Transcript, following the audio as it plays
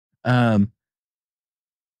Um,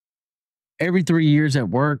 every 3 years at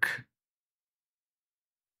work,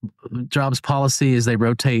 jobs policy is they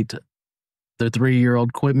rotate their 3-year-old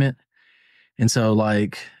equipment. And so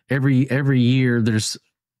like every year there's,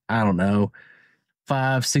 I don't know,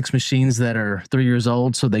 5-6 machines that are 3 years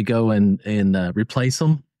old. So they go and replace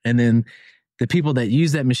them. And then the people that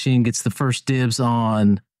use that machine gets the first dibs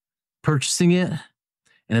on purchasing it.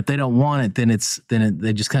 And if they don't want it, they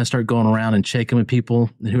just kind of start going around and checking with people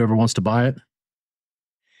and whoever wants to buy it.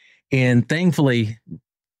 And thankfully,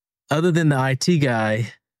 other than the IT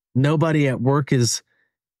guy, nobody at work is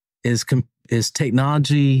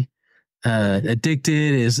technology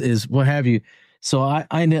addicted, is what have you. So I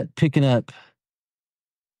ended up picking up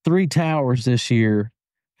 3 towers this year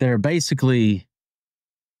that are basically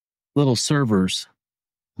little servers.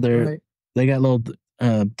 They got little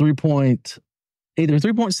either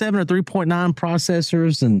 3.7 or 3.9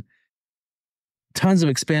 processors and tons of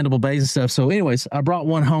expandable bays and stuff. So anyways, I brought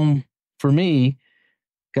one home for me,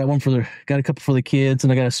 got a couple for the kids,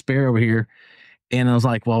 and I got a spare over here. And I was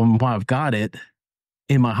like, well, while I've got it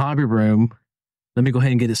in my hobby room, let me go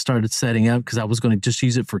ahead and get it started setting up, because I was going to just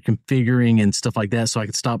use it for configuring and stuff like that, so I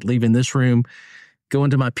could stop leaving this room, go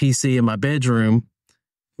into my PC in my bedroom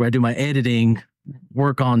where I do my editing,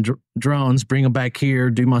 work on drones, bring them back here,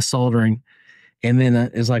 do my soldering. And then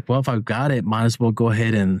it's like, well, if I've got it, might as well go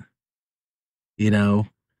ahead and, sure,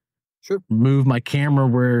 move my camera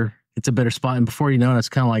where it's a better spot. And before you know it, it's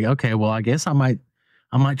kind of like, okay, well, I guess I might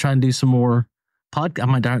try and do some more I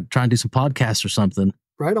might try and do some podcasts or something.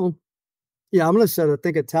 Right on. Yeah, I'm going to set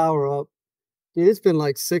a tower up. Dude, it's been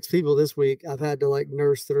like 6 people this week I've had to like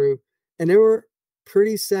nurse through. And they were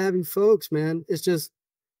pretty savvy folks, man. It's just,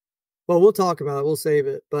 well, we'll talk about it. We'll save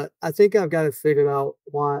it. But I think I've got to figure out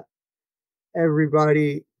why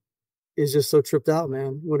everybody is just so tripped out,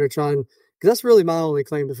 man, when they're trying. Because that's really my only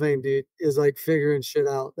claim to fame, dude, is like figuring shit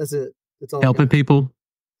out. That's it. That's all. Helping people.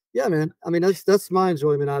 Yeah, man. I mean, that's my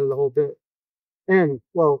enjoyment out of the whole bit. And,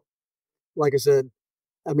 well, like I said,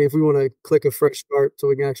 I mean, if we want to click a fresh start so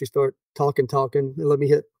we can actually start talking, and let me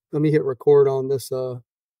hit record on this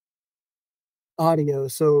audio.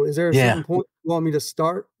 So is there a certain point you want me to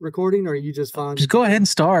start recording, or are you just fine? Just go ahead and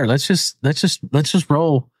start. Let's just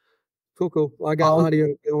roll. Cool. Well, I got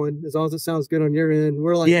audio going. As long as it sounds good on your end.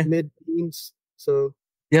 We're like mid-teens. So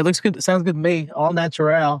yeah, it looks good. It sounds good to me. All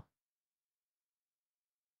natural.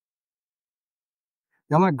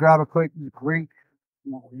 I'm going to grab a quick drink.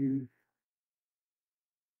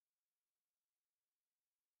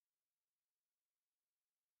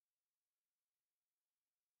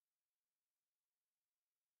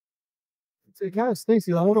 It kind of stinks.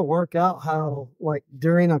 I want to work out how, like,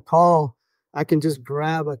 during a call, I can just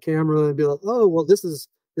grab a camera and be like, oh, well, this is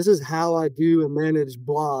how I do and manage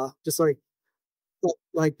blah. Just like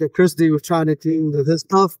the Chris D was trying to do this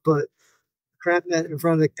stuff, but crap that in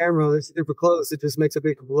front of the camera, it's super close. It just makes a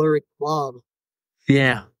big blurry blob.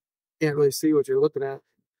 Yeah. Can't really see what you're looking at.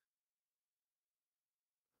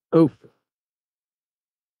 Oh.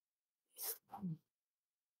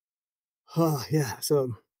 Yeah.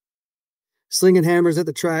 So slinging hammers at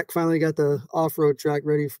the track. Finally got the off-road track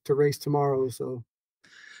ready to race tomorrow. So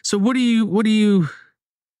what do you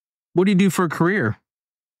do for a career?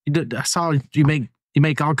 I saw you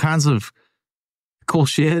make all kinds of cool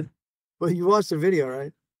shit. Well, you watched the video,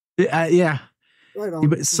 right? Yeah. Right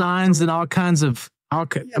on. Signs and all kinds of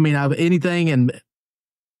anything and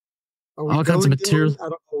all kinds of materials. I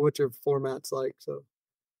don't know what your format's like. So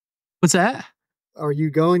what's that? Are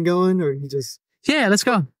you going, or you just? Yeah, let's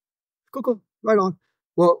go. Cool. Right on.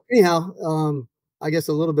 Well, anyhow, I guess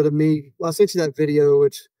a little bit of me. Well, I sent you that video,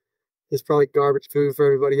 which is probably garbage food for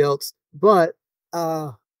everybody else. But,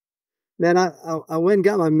 man, I went and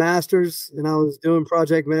got my master's, and I was doing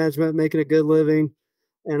project management, making a good living.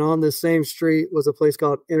 And on the same street was a place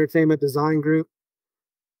called Entertainment Design Group.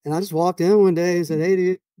 And I just walked in one day and said, hey,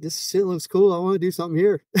 dude, this shit looks cool. I want to do something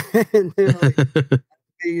here. And they're like,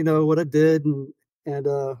 hey, what I did. And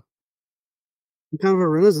I'm kind of a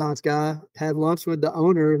Renaissance guy. Had lunch with the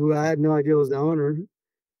owner, who I had no idea was the owner.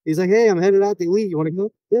 He's like, hey, I'm headed out to Elite. You want to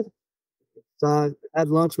go? Yeah. So I had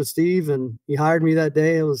lunch with Steve, and he hired me that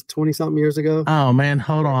day. It was 20-something years ago. Oh, man,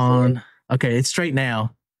 hold on. Okay, it's straight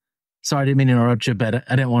now. Sorry, I didn't mean to interrupt you, but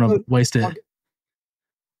I didn't want to waste it.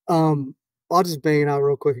 I'll just bang it out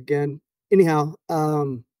real quick again. Anyhow,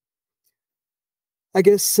 I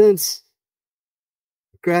guess since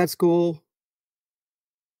grad school,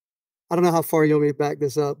 I don't know how far you want me to back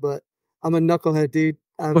this up, but I'm a knucklehead, dude.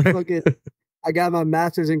 I got my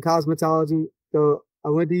master's in cosmetology, so I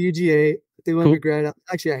went to UGA. Through undergrad, I was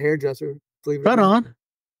actually a hairdresser. Right on.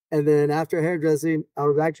 And then after hairdressing, I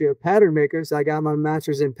was actually a pattern maker. So I got my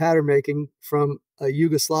master's in pattern making from a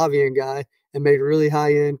Yugoslavian guy and made really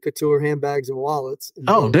high-end couture handbags and wallets. And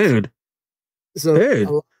Oh, dude.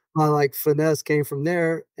 So my like finesse came from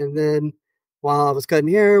there. And then while I was cutting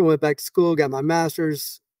hair, went back to school, got my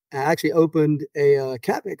master's. I actually opened a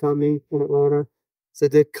cabinet company in Atlanta. So I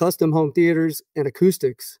did custom home theaters and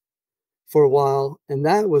acoustics for a while. And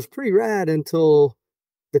that was pretty rad until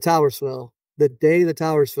the towers fell. The day the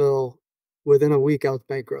towers fell, within a week, I was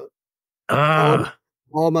bankrupt.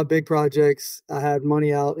 All my big projects, I had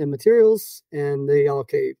money out in materials and they all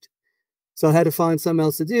caved. So I had to find something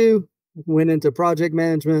else to do. Went into project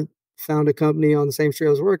management, found a company on the same street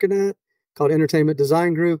I was working at called Entertainment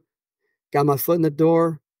Design Group, got my foot in the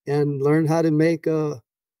door and learned how to make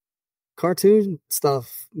cartoon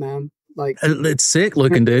stuff, man. Like, it's sick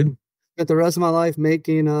looking, dude. Spent the rest of my life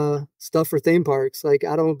making stuff for theme parks. Like,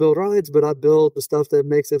 I don't build rides, but I build the stuff that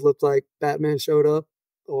makes it look like Batman showed up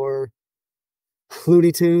or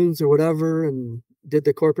Looney Tunes or whatever, and did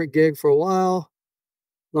the corporate gig for a while.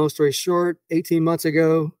 Long story short, 18 months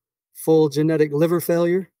ago, full genetic liver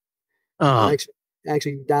failure. I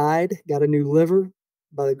actually died, got a new liver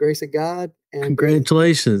by the grace of God. And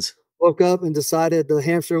congratulations. Woke up and decided the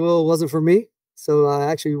hamster wheel wasn't for me. So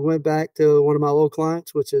I actually went back to one of my old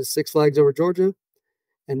clients, which is Six Flags over Georgia.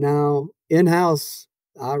 And now in-house,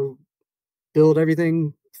 I build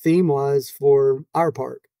everything theme-wise for our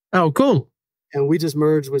park. Oh, cool. And we just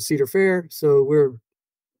merged with Cedar Fair. So we're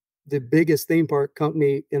the biggest theme park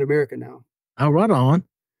company in America now. Oh, right on.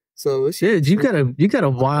 So dude, you got a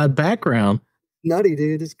wide background. Nutty,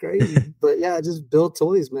 dude. It's crazy. But yeah, I just build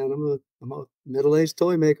toys, man. I'm a middle-aged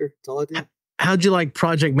toy maker. That's all I do. How'd you like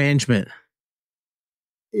project management?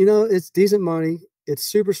 You know, it's decent money. It's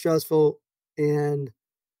super stressful. And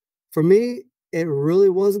for me, it really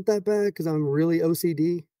wasn't that bad because I'm really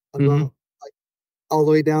OCD about like all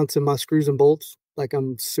the way down to my screws and bolts. Like,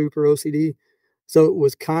 I'm super OCD. So it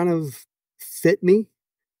was kind of fit me,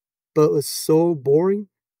 but it was so boring.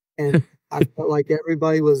 And I felt like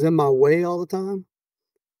everybody was in my way all the time.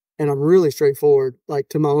 And I'm really straightforward, like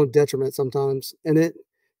to my own detriment sometimes. And it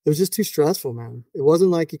was just too stressful, man. It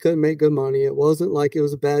wasn't like you couldn't make good money. It wasn't like it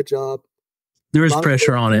was a bad job. There was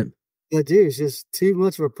pressure on it. But dude, it's just too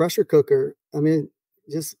much of a pressure cooker. I mean,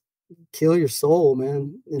 just kill your soul,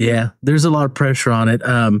 man. Yeah, there's a lot of pressure on it.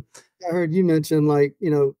 I heard you mention, like,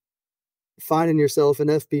 you know, finding yourself in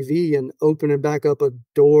FPV and opening back up a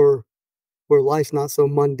door where life's not so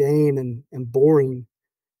mundane and boring.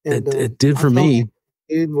 And it did for me.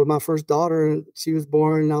 Dude, with my first daughter, she was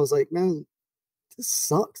born, and I was like, man, this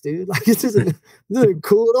sucks, dude. Like, it isn't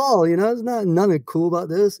cool at all. You know, there's nothing cool about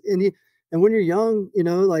this. And when you're young, you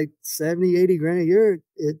know, like 70, 80 grand a year,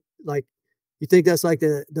 it like, you think that's like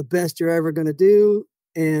the best you're ever going to do.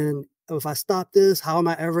 And if I stop this, how am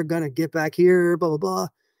I ever going to get back here? Blah, blah, blah.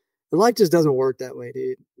 And life just doesn't work that way,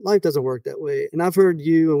 dude. Life doesn't work that way. And I've heard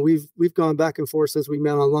you, and we've gone back and forth since we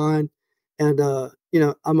met online. And, you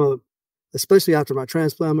know, especially after my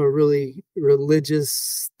transplant, I'm a really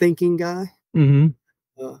religious thinking guy.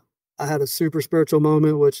 I had a super spiritual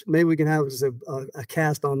moment, which maybe we can have just a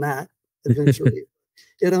cast on that eventually.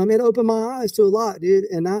 It opened my eyes to a lot, dude.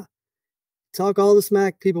 And I talk all the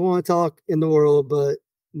smack people want to talk in the world, but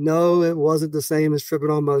no, it wasn't the same as tripping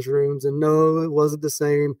on mushrooms. And no, it wasn't the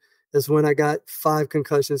same as when I got 5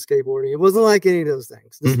 concussions skateboarding. It wasn't like any of those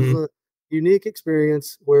things. This was a unique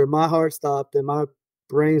experience where my heart stopped and my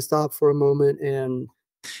brain stopped for a moment. And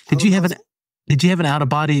did you have an out of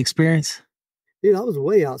body experience? Dude, I was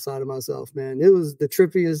way outside of myself, man. It was the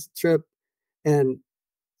trippiest trip. And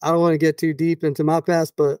I don't want to get too deep into my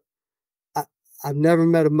past, but I've never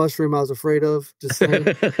met a mushroom I was afraid of. Just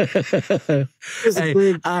saying.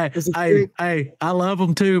 I love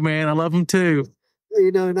them too, man. I love them too.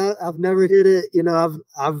 You know, and I've never hit it. You know,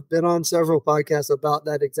 I've been on several podcasts about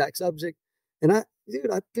that exact subject. And I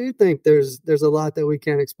do think there's a lot that we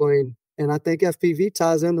can't explain. And I think FPV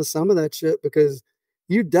ties into some of that shit, because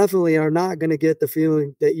you definitely are not going to get the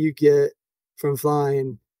feeling that you get from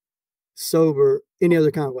flying sober any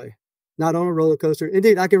other kind of way. Not on a roller coaster.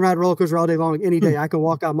 Indeed, I can ride a roller coaster all day long, any day. I can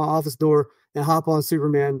walk out my office door and hop on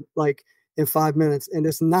Superman like in 5 minutes. And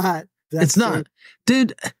it's not. It's not.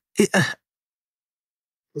 Dude. It's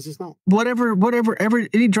just not. Whatever,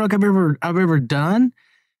 any drug I've ever done,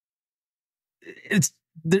 it's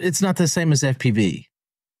not the same as FPV.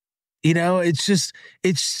 You know, it's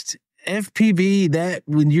FPV, that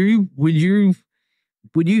when you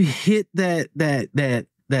hit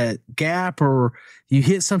that gap, or you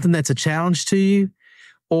hit something that's a challenge to you,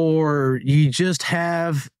 or you just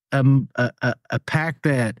have a pack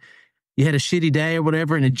that you had a shitty day or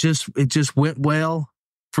whatever, and it just went well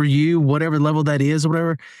for you, whatever level that is or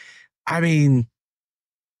whatever. I mean,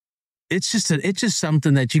 it's just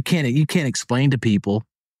something that you can't explain to people,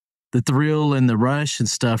 the thrill and the rush and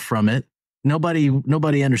stuff from it.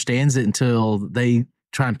 Nobody understands it until they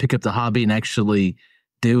try and pick up the hobby and actually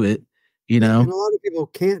do it, you know? And a lot of people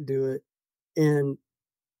can't do it. And,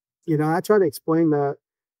 I try to explain that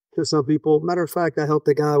to some people. Matter of fact, I helped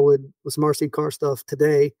a guy with some RC car stuff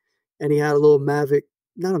today, and he had a little Mavic,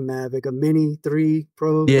 not a Mavic, a Mini 3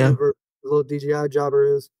 Pro, whatever the little DJI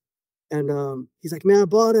jobber is. And he's like, man, I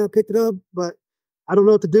bought it, I picked it up, but I don't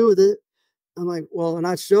know what to do with it. I'm like, well, and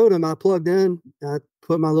I showed him, I plugged in, I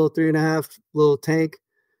put my little 3.5 little tank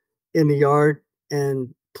in the yard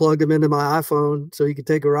and plugged him into my iPhone so he could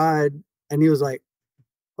take a ride. And he was like,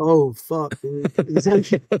 oh, fuck, dude.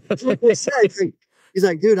 He's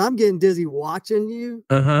like, dude, I'm getting dizzy watching you.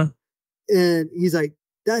 Uh-huh. And he's like,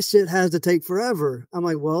 that shit has to take forever. I'm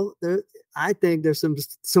like, well, I think there's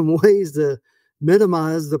some ways to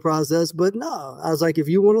minimize the process, but no. I was like, if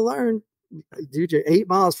you want to learn, dude, you're 8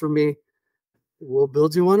 miles from me. We'll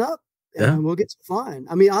build you one up and we'll get you fine.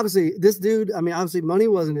 I mean, obviously, this dude, obviously money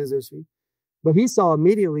wasn't his issue, but he saw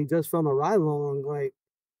immediately just from a ride along, like,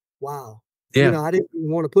 wow. Yeah. I didn't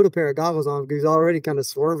want to put a pair of goggles on because he's already kind of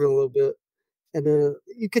swerving a little bit. And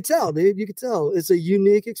you could tell, dude, you could tell. It's a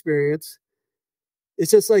unique experience.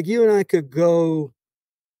 It's just like you and I could go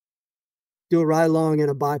do a ride along in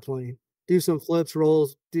a biplane, do some flips,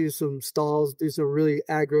 rolls, do some stalls, do some really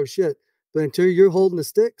aggro shit. But until you're holding the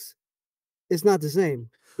sticks, it's not the same.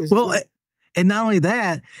 And not only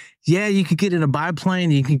that, you could get in a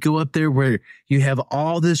biplane. You can go up there where you have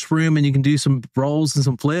all this room and you can do some rolls and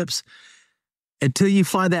some flips until you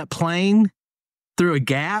fly that plane through a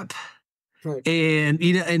gap, right,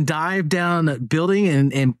 and dive down a building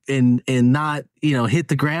and not hit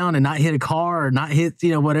the ground and not hit a car or not hit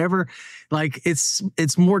whatever. Like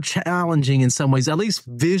it's more challenging in some ways, at least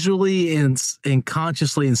visually and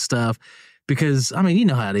consciously and stuff. Because I mean, you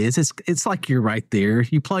know how it is. It's like you're right there.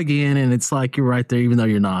 You plug in, and it's like you're right there, even though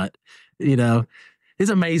you're not. It's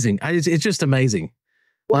amazing. It's just amazing.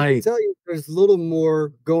 Well, I can tell you, there's a little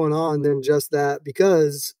more going on than just that,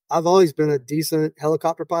 because I've always been a decent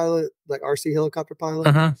helicopter pilot, like RC helicopter pilot.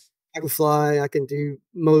 Uh-huh. I can fly. I can do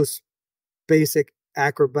most basic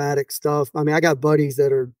acrobatic stuff. I mean, I got buddies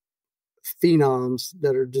that are phenoms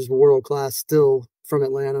that are just world class still from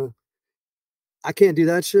Atlanta. I can't do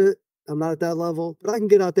that shit. I'm not at that level, but I can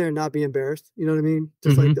get out there and not be embarrassed. You know what I mean?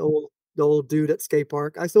 Just like the old dude at skate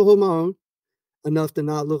park. I still hold my own enough to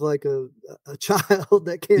not look like a child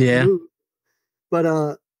that can't move.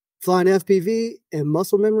 But flying FPV and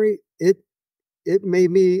muscle memory, it made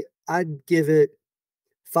me, I'd give it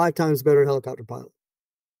 5 times better helicopter pilot.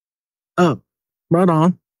 Oh, right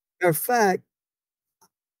on. Matter of fact,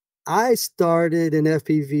 I started in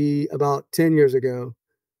FPV about 10 years ago.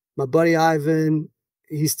 My buddy Ivan,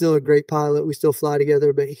 he's still a great pilot. We still fly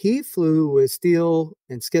together, but he flew with Steele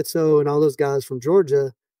and Schizo and all those guys from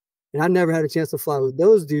Georgia. And I never had a chance to fly with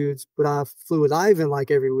those dudes, but I flew with Ivan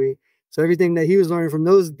like every week. So everything that he was learning from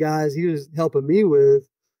those guys, he was helping me with.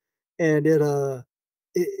 And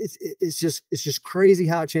it's just crazy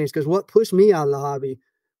how it changed. Because what pushed me out of the hobby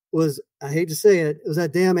was, I hate to say it was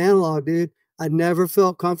that damn analog, dude. I never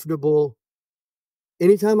felt comfortable.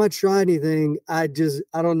 Anytime I tried anything, I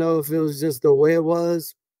don't know if it was just the way it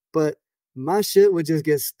was, but my shit would just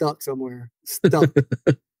get stuck somewhere. Stuck.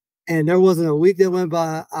 And there wasn't a week that went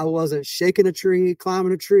by I wasn't shaking a tree,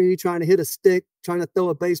 climbing a tree, trying to hit a stick, trying to throw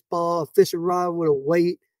a baseball, a fishing rod with a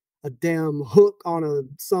weight, a damn hook on a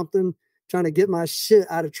something, trying to get my shit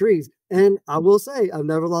out of trees. And I will say, I've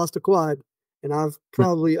never lost a quad, and I've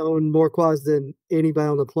probably owned more quads than anybody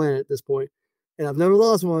on the planet at this point. And I've never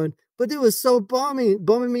lost one. But it was so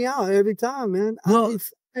bumming me out every time, man. Well,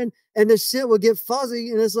 and the shit would get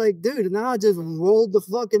fuzzy, and it's like, dude, now I just rolled the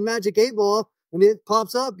fucking magic 8-ball, and it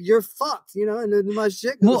pops up, you're fucked, and then my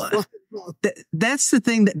shit goes. That's the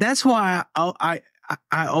thing. That's why I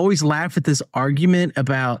always laugh at this argument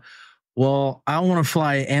about, well, I want to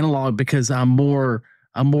fly analog because I'm more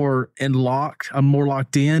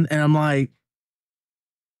locked in, and I'm like,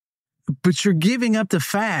 but you're giving up the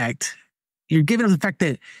fact. You're giving up the fact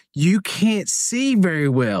that you can't see very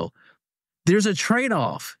well. There's a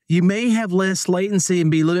trade-off. You may have less latency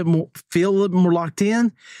and feel a little bit more locked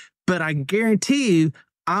in, but I guarantee you,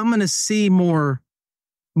 I'm going to see more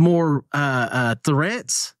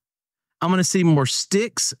threats. I'm going to see more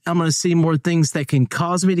sticks. I'm going to see more things that can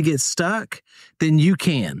cause me to get stuck than you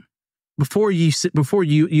can before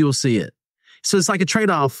you'll see it. So it's like a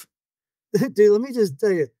trade-off. Dude, let me just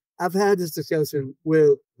tell you, I've had this discussion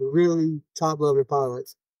with really top level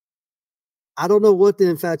pilots. I don't know what the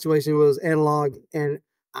infatuation was analog, and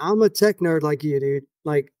I'm a tech nerd like you, dude.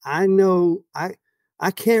 Like I know I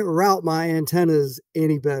can't route my antennas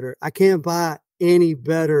any better. I can't buy any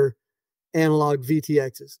better analog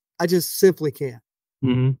VTXs. I just simply can't.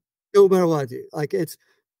 Mm-hmm. No matter what I do. Like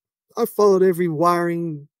I followed every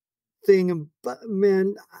wiring thing, but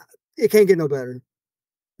man, it can't get no better.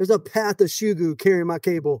 There's a path of Shugu carrying my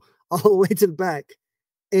cable all the way to the back.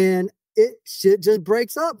 And shit just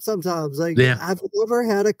breaks up sometimes. Like I've never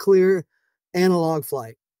had a clear analog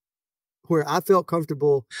flight where I felt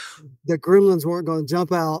comfortable. The gremlins weren't going to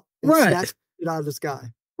jump out and snatch it out of the sky.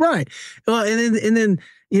 Right. Well, and then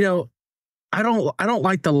I don't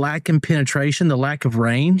like the lack in penetration, the lack of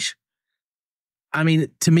range. I mean,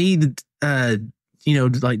 to me, DJI,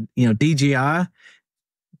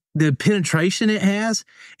 the penetration it has,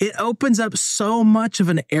 it opens up so much of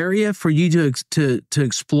an area for you to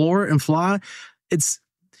explore and fly. It's,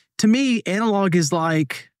 to me, analog is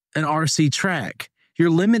like an RC track. You're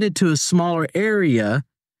limited to a smaller area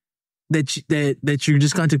that you're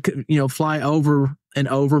just going to fly over and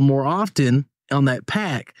over more often on that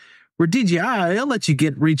pack. Where DJI, they'll let you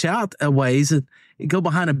reach out a ways and go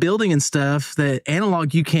behind a building and stuff that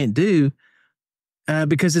analog you can't do.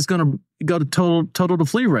 Because it's going to go to total to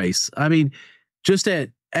flea race. I mean, just at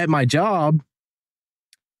my job,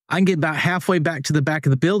 I can get about halfway back to the back of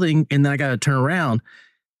the building, and then I got to turn around.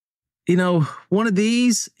 One of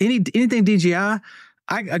these, anything DJI,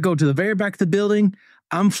 I go to the very back of the building.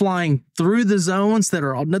 I'm flying through the zones that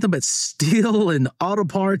are nothing but steel and auto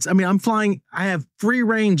parts. I mean, I have free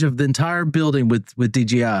range of the entire building with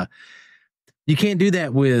DJI. You can't do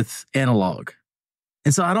that with analog.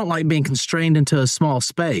 And so I don't like being constrained into a small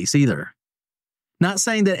space either. Not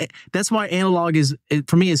saying that's why analog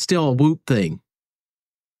for me, is still a Whoop thing.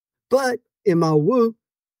 But in my Whoop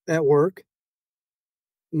at work,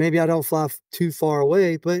 maybe I don't fly too far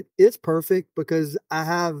away, but it's perfect because I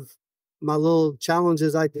have my little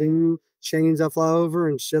challenges I do, chains I fly over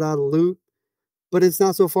and shit out of loop. But it's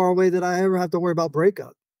not so far away that I ever have to worry about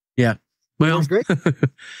breakup. Yeah. Well, great.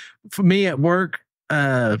 For me at work,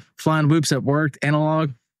 flying Whoops at work,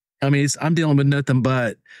 analog, I mean, I'm dealing with nothing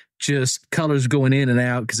but just colors going in and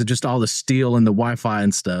out because of just all the steel and the Wi-Fi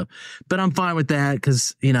and stuff. But I'm fine with that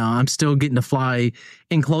because, I'm still getting to fly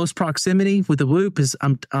in close proximity with the Whoop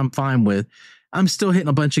I'm fine with. I'm still hitting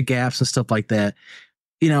a bunch of gaps and stuff like that.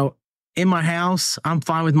 In my house, I'm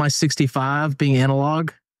fine with my 65 being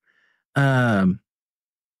analog. You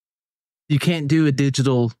can't do a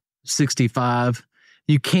digital 65.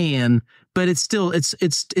 You can, but it's still it's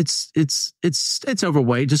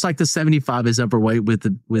overweight, just like the 75 is overweight with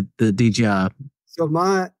the DJI. So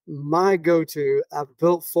my go-to, I've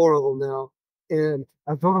built 4 of them now, and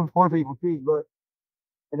I've built them for people too,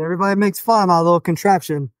 and everybody makes fun of my little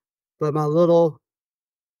contraption, but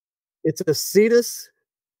it's a Cetus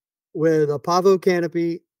with a Pavo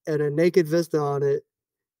canopy and a naked Vista on it,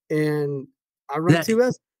 and I run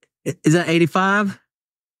 2S. Is that 85?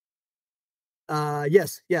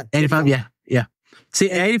 Yes, yeah. 85, yeah. See,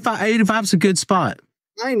 85 is a good spot.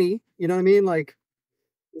 Tiny, you know what I mean? Like,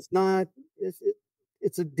 it's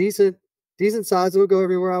a decent size. It'll go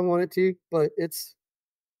everywhere I want it to, but it's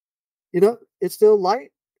still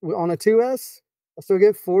light. On a 2S, I still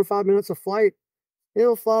get 4 or 5 minutes of flight.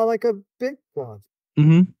 It'll fly like a big one.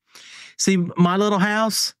 Mm-hmm. See, my little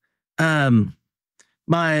house, my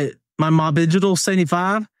Mob Digital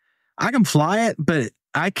 75, I can fly it, but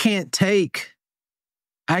I can't take,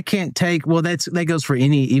 well, that goes for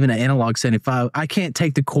even an analog 75. I can't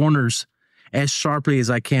take the corners as sharply as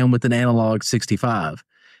I can with an analog 65.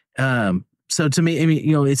 So to me, I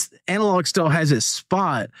mean, it's analog still has its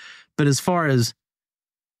spot, but as far as,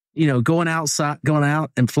 going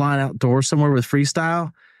out and flying outdoors somewhere with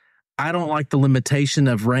freestyle, I don't like the limitation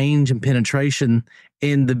of range and penetration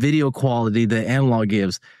in the video quality that analog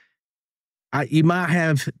gives. You might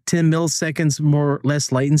have 10 milliseconds more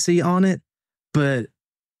less latency on it, but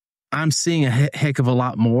I'm seeing a heck of a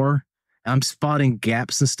lot more. I'm spotting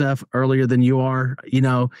gaps and stuff earlier than you are,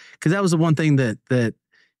 because that was the one thing that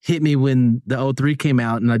hit me when the 03 came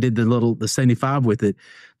out and I did the 75 with it.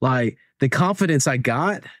 Like the confidence I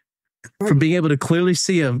got from being able to clearly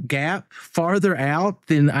see a gap farther out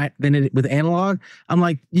than with analog. I'm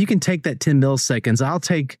like, you can take that 10 milliseconds. I'll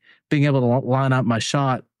take being able to line up my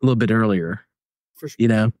shot a little bit earlier, for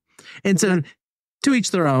sure. And so to each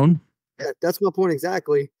their own. Yeah, that's my point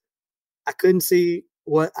exactly. I couldn't see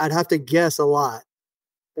what I'd have to guess a lot.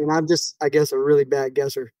 And I'm just, I guess, a really bad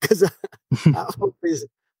guesser because I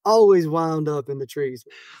always wound up in the trees.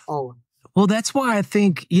 Always. Well, that's why I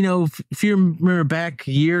think, if you remember back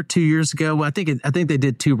a year, 2 years ago, I think they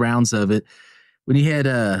did 2 rounds of it when he had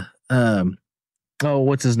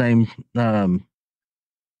what's his name? The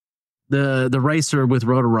racer with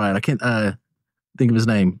Rotor Ride. I can't think of his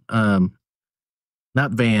name.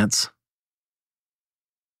 Not Vance.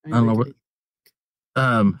 I don't know what.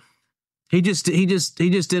 He just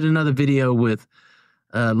did another video with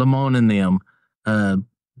Lamone and them.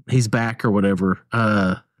 He's back or whatever.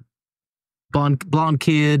 Blonde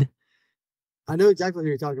kid. I know exactly who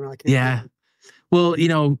you're talking about. Yeah. Well,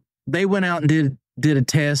 they went out and did a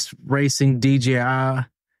test racing DJI,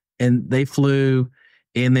 and they flew,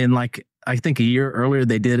 and then I think a year earlier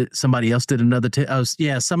they did it. Somebody else did another test.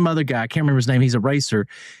 Some other guy. I can't remember his name. He's a racer.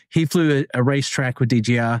 He flew a racetrack with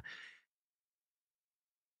DJI.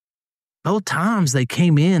 Both times they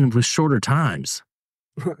came in with shorter times.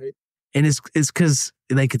 Right. And it's because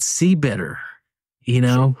they could see better,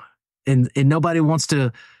 and nobody wants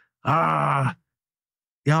to,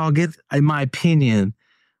 y'all get, in my opinion,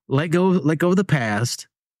 let go of the past.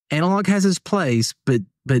 Analog has its place, but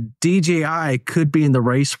DJI could be in the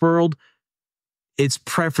race world. It's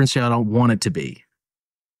preference. I don't want it to be,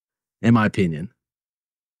 in my opinion.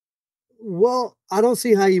 Well, I don't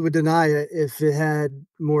see how you would deny it if it had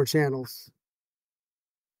more channels.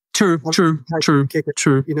 True.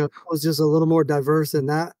 It was just a little more diverse than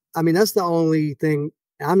that. I mean, that's the only thing.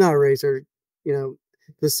 I'm not a racer. The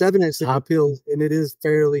 7-inch appeals, and it is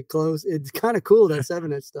fairly close. It's kind of cool, that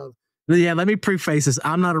 7-inch stuff. Yeah, let me preface this.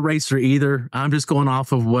 I'm not a racer either. I'm just going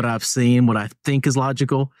off of what I've seen, what I think is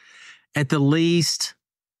logical. At the least,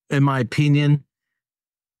 in my opinion,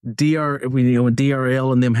 when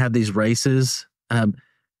DRL and them have these races,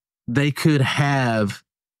 they could have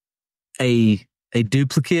a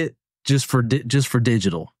duplicate just for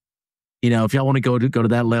digital. If y'all want to go to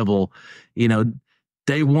that level,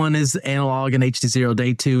 day one is analog and HD0,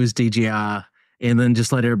 day two is DJI, and then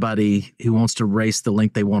just let everybody who wants to race the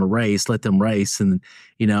length they want to race, let them race. And,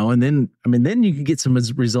 and then you can get some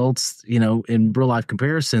results, in real life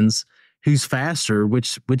comparisons, who's faster,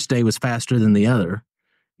 which day was faster than the other,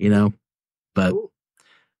 but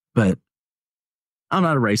I'm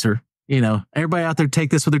not a racer. Everybody out there take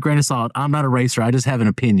this with a grain of salt. I'm not a racer. I just have an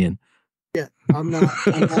opinion. Yeah, I'm not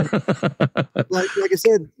like I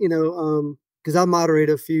said, because I moderate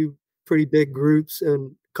a few pretty big groups,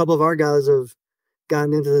 and a couple of our guys have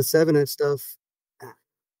gotten into the 7-inch stuff.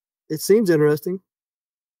 It seems interesting.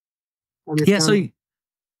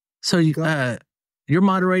 So you're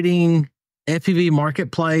moderating FPV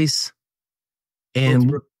Marketplace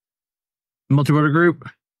and multi-rotor group?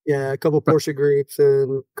 Yeah, a couple Porsche groups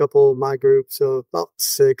and a couple of my groups. So about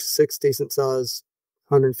six decent size,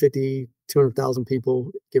 150, 200,000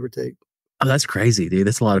 people, give or take. Oh, that's crazy, dude.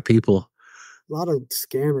 That's a lot of people. A lot of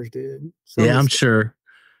scammers, dude. Yeah, I'm sure.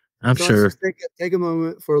 I'm sure. Let's just take a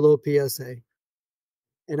moment for a little PSA.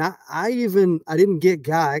 And I didn't get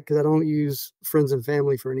Guy because I don't use friends and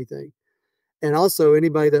family for anything. And also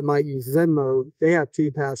anybody that might use Venmo, they have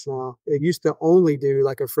TPass now. It used to only do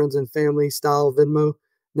like a friends and family style Venmo.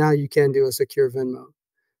 Now you can do a secure Venmo.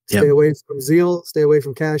 Stay away from Zeal, stay away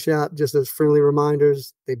from Cash App, just as friendly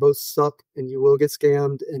reminders. They both suck and you will get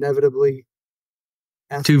scammed inevitably.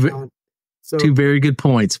 Two very good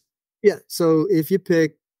points. Yeah. So if you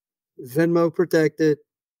pick Venmo protected,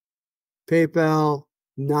 PayPal,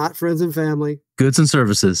 not friends and family, goods and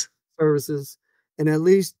services, and at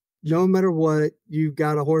least no matter what, you've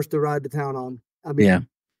got a horse to ride to town on. I mean,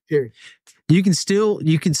 period. You can still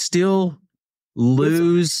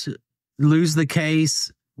lose the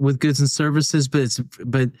case with goods and services,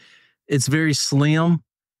 but it's very slim.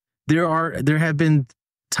 There have been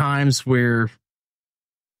times where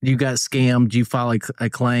you got scammed, you file a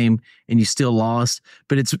claim and you still lost,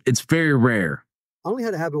 but it's very rare. I only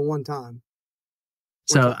had it happen one time.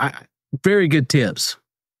 Very good tips.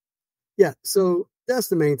 Yeah. So that's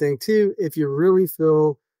the main thing too. If you really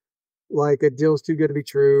feel like a deal's too good to be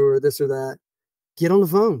true or this or that, get on the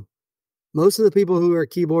phone. Most of the people who are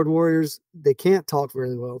keyboard warriors, they can't talk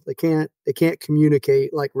very well. They can't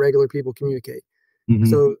communicate like regular people communicate. Mm-hmm.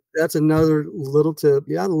 So that's another little tip.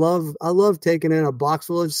 Yeah, I love taking in a box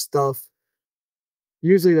full of stuff,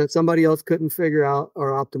 usually that somebody else couldn't figure out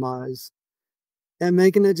or optimize, and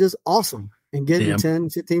making it just awesome and getting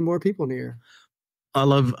 10, 15 more people in the air. I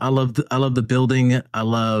love the building. I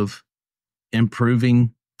love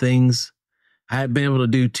improving things. I haven't been able to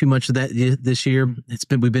do too much of that this year.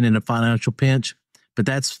 We've been in a financial pinch, but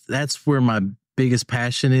that's where my biggest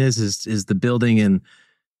passion is the building and,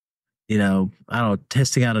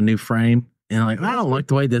 testing out a new frame. And I don't like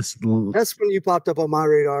the way this. That's when you popped up on my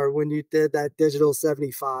radar when you did that digital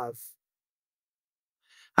 75.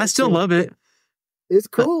 I still love it. It's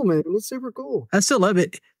cool, man. It's super cool. I still love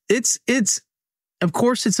it. It's of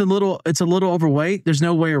course it's a little overweight. There's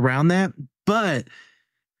no way around that. But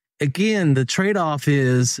again, the trade-off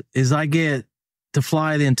is I get to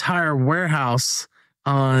fly the entire warehouse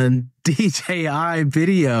on DJI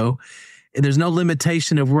video, and there's no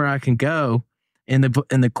limitation of where I can go, and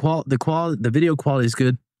the video quality is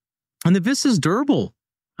good, and the Vista's durable.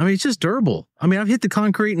 I mean, it's just durable. I mean, I've hit the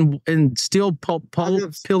concrete and steel pole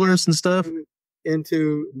pillars and stuff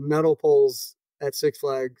into metal poles at Six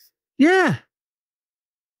Flags. Yeah,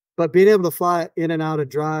 but being able to fly in and out of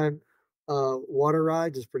dry water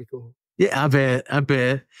rides is pretty cool. Yeah, I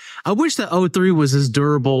bet. I wish the O3 was as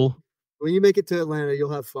durable. When you make it to Atlanta,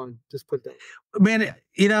 you'll have fun. Just put that. Man,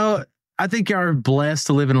 you know, I think y'all are blessed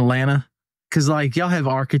to live in Atlanta because, like, y'all have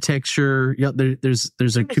architecture.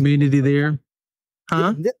 There's a community there.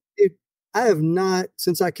 Huh? I have not,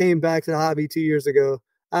 since I came back to the hobby 2 years ago,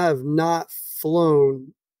 I have not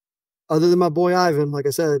flown, other than my boy Ivan, like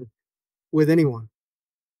I said, with anyone.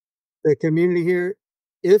 The community here,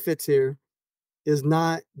 if it's here, is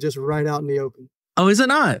not just right out in the open. Oh, is it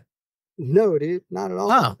not? No, dude, not at all.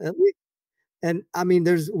 Wow. And I mean,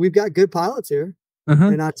 we've got good pilots here,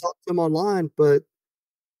 and I talk to them online, but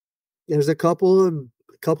there's a couple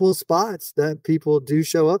of spots that people do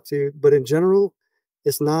show up to, but in general,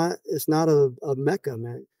 it's not a mecca,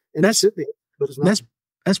 man. And that should be, but it's not.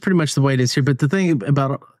 That's pretty much the way it is here. But the thing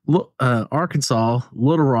about Arkansas,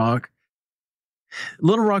 Little Rock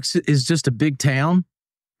is just a big town.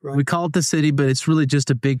 Right. We call it the city, but it's really just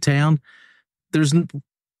a big town.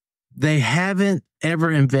 They haven't ever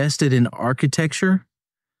invested in architecture.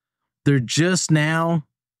 They're just now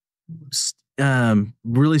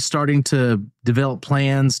really starting to develop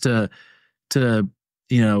plans to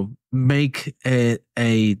make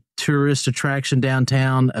a tourist attraction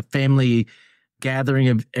downtown, a family gathering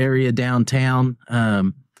of area downtown.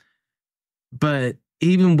 But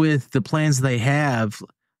even with the plans they have,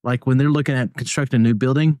 like when they're looking at constructing a new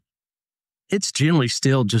building, it's generally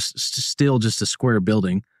still just a square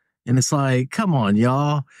building. And it's like, come on,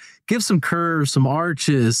 y'all, give some curves, some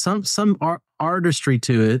arches, some artistry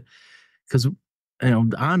to it. Because,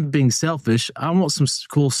 I'm being selfish. I want some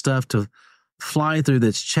cool stuff to fly through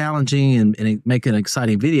that's challenging and make an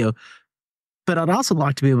exciting video. But I'd also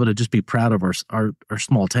like to be able to just be proud of our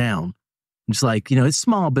small town. It's like, it's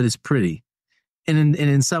small, but it's pretty. And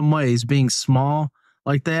in some ways, being small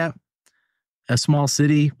like that, a small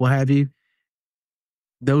city, what have you,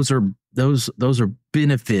 those are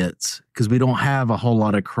benefits because we don't have a whole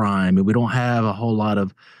lot of crime and we don't have a whole lot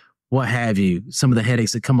of what have you, some of the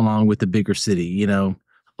headaches that come along with the bigger city, we don't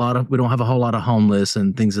have a whole lot of homeless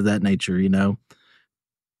and things of that nature,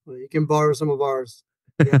 Well, you can borrow some of ours.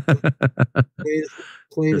 Yeah.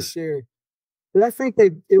 Plenty to share. But I think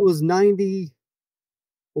it was 90,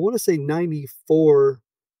 I want to say 94,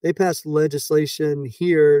 they passed legislation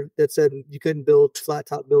here that said you couldn't build flat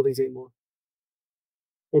top buildings anymore.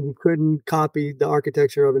 And you couldn't copy the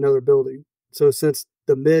architecture of another building. So since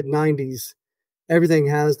the mid 90s, everything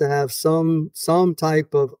has to have some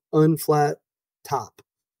type of unflat top.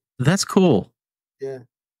 That's cool. Yeah.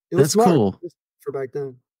 That's cool for back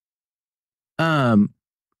then.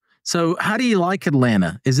 So how do you like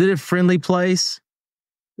Atlanta? Is it a friendly place?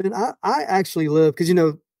 Man, I actually live, because,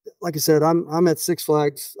 like I said, I'm at Six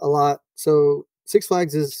Flags a lot. So Six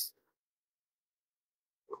Flags is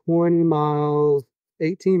 20 miles,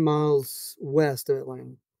 18 miles west of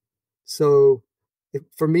Atlanta. So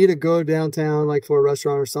for me to go downtown, like for a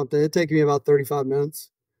restaurant or something, it'd take me about 35 minutes.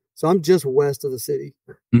 So I'm just west of the city.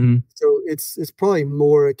 Mm-hmm. So it's probably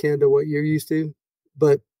more akin to what you're used to,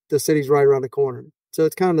 but the city's right around the corner. So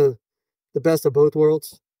it's kind of the best of both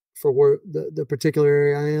worlds for where the particular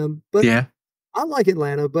area I am. But yeah, I like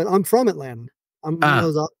Atlanta, but I'm from Atlanta. I'm one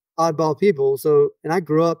of those oddball people. So, and I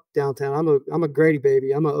grew up downtown. I'm a Grady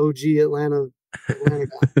baby. I'm an OG Atlanta guy.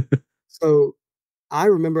 So I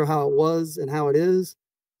remember how it was and how it is.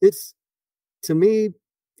 To me,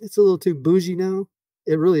 it's a little too bougie now.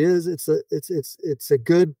 It really is. It's a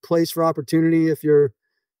good place for opportunity if you're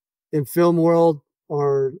in film world,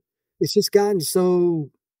 or it's just gotten so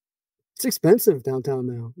it's expensive downtown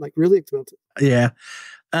now, like really expensive. Yeah.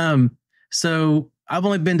 So I've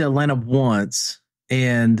only been to Atlanta once,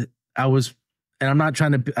 and I'm not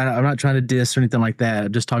trying to diss or anything like that.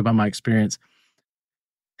 I'm just talking about my experience.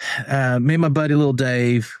 Me and my buddy, little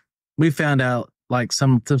Dave, we found out like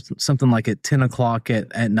something like at 10 o'clock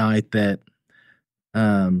at night that,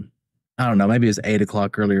 I don't know, maybe it was 8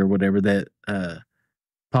 o'clock earlier or whatever, that,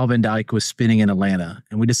 Paul Van Dyke was spinning in Atlanta,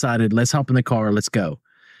 and we decided, let's hop in the car, let's go.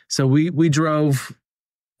 So we drove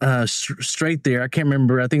straight there. I can't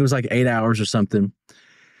remember. I think it was like 8 hours or something.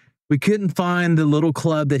 We couldn't find the little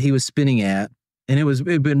club that he was spinning at. And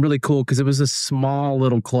it'd been really cool because it was a small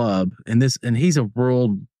little club, and he's a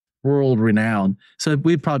world renowned. So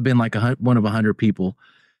we'd probably been like one of 100 people.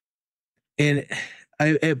 And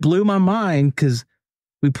it blew my mind because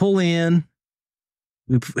we pull in,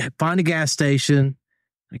 we find a gas station,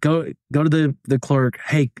 I go to the clerk.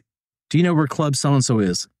 Hey, do you know where Club so-and-so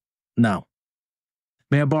is? No.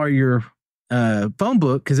 May I borrow your phone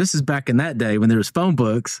book? Because this is back in that day when there was phone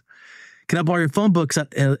books. Can I borrow your phone books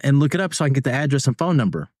and look it up so I can get the address and phone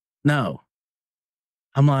number? No.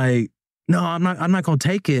 I'm like, no, I'm not going to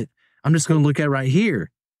take it. I'm just going to look at it right here.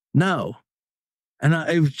 No. And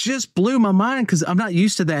it just blew my mind because I'm not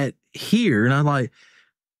used to that here. And I'm like,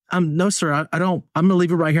 no, sir, I don't, I'm going to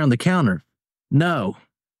leave it right here on the counter. No.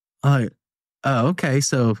 Oh, okay.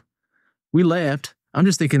 So we left. I'm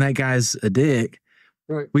just thinking that guy's a dick.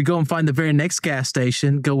 Right. We go and find the very next gas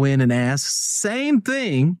station, go in and ask, same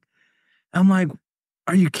thing. I'm like,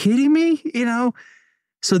 are you kidding me? You know?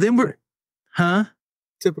 So then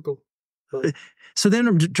Typical. But. So then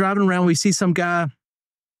I'm driving around, we see some guy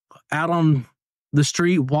out on the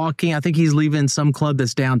street walking. I think he's leaving some club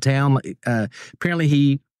that's downtown. Apparently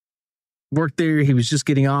he worked there. He was just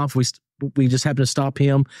getting off. We just happened to stop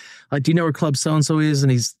him. Like, do you know where Club so-and-so is?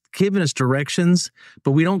 And he's giving us directions,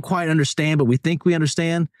 but we don't quite understand, but we think we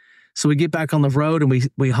understand. So we get back on the road and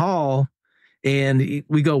we haul, and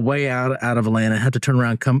we go way out of Atlanta, have to turn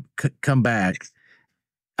around, come back.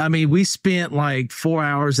 I mean, we spent like 4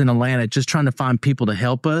 hours in Atlanta just trying to find people to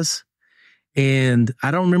help us. And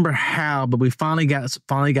I don't remember how, but we finally got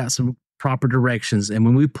some proper directions. And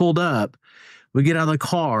when we pulled up, we get out of the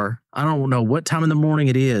car. I don't know what time in the morning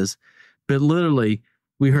it is, but literally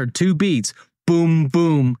we heard two beats, boom,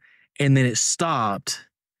 boom. And then it stopped.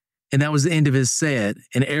 And that was the end of his set.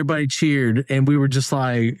 And everybody cheered. And we were just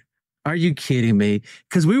like, are you kidding me?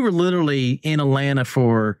 Because we were literally in Atlanta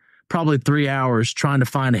for probably 3 hours trying to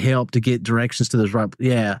find help to get directions to those right.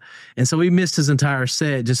 Yeah. And so we missed his entire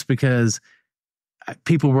set just because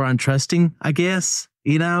people were untrusting, I guess,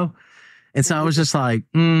 you know? And so I was just like,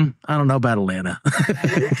 I don't know about Atlanta.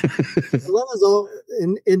 Atlanta's all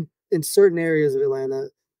in certain areas of Atlanta,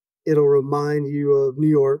 it'll remind you of New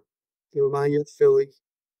York. It'll remind you of Philly.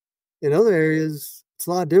 In other areas, it's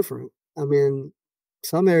a lot different. I mean,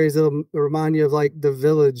 some areas it'll remind you of like the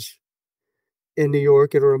Village in New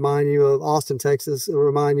York. It'll remind you of Austin, Texas. It'll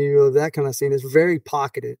remind you of that kind of scene. It's very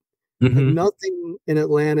pocketed. Mm-hmm. Like nothing in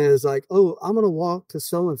Atlanta is like, oh, I'm going to walk to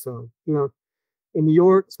so-and-so. You know, in New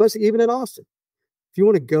York, especially even in Austin, if you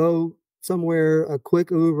want to go somewhere, a quick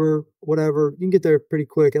Uber, whatever, you can get there pretty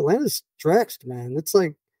quick. Atlanta's stretched, man. It's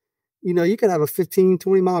like, you know, you could have a 15,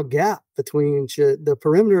 20 mile gap between shit. The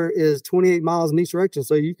perimeter is 28 miles in each direction.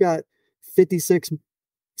 So you've got 56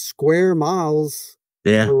 square miles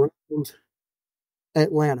around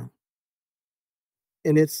Atlanta.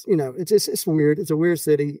 And it's, you know, it's weird. It's a weird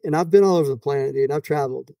city. And I've been all over the planet, dude. I've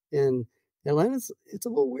traveled. And Atlanta's, it's a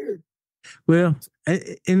little weird. Well,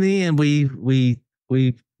 in the end, we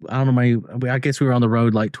I don't know, I guess we were on the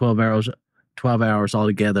road like 12 hours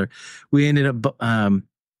altogether. We ended up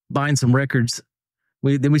buying some records.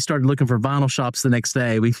 Then we started looking for vinyl shops the next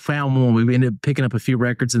day. We found one. We ended up picking up a few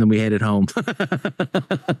records, and then we headed home.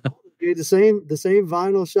 Dude, the same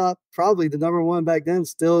vinyl shop, probably the number one back then,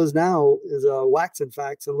 still is now, is Wax and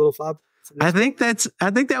Facts and Little Five. I think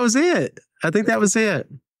that was it.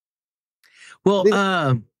 Well,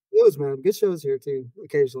 shows, man, good shows here too,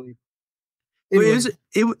 occasionally. Anyway.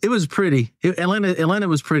 It was pretty. Atlanta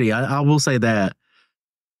was pretty. I will say that.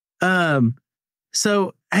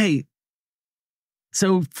 So hey,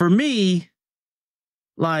 so for me,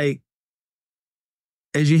 like,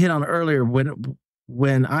 as you hit on earlier,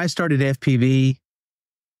 when I started FPV,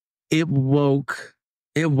 it woke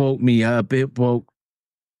me up. It woke,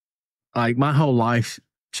 like, my whole life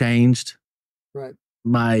changed. Right.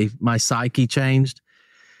 My psyche changed.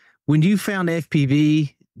 When you found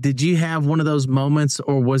FPV, did you have one of those moments,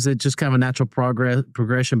 or was it just kind of a natural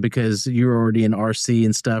progression because you were already in RC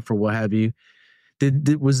and stuff, or what have you?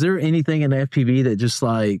 Was there anything in FPV that just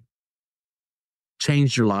like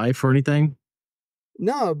changed your life or anything?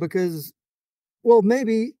 No, because, well,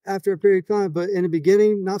 maybe after a period of time, but in the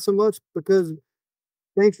beginning, not so much, because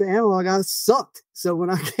thanks to analog, I sucked. So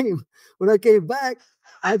when I came back,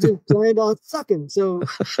 I just planned on sucking. So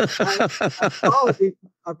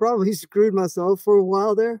I probably screwed myself for a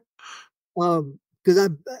while there. Because I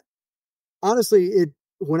honestly,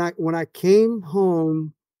 when I came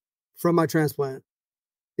home from my transplant,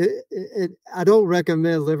 I don't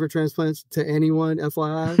recommend liver transplants to anyone,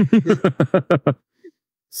 FYI.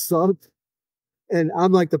 sucked. And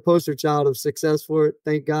I'm like the poster child of success for it,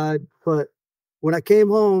 thank God. But when I came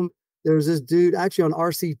home, there was this dude actually on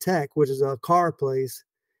RC Tech, which is a car place.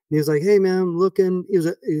 And he was like, "Hey man, I'm looking." He's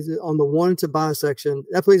on the wanted to buy section.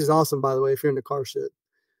 That place is awesome, by the way, if you're into car shit.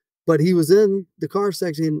 But he was in the car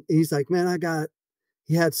section. He's like, "Man,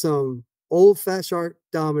 he had some old Fat Shark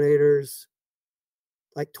Dominators,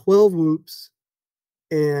 like 12 whoops,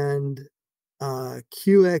 and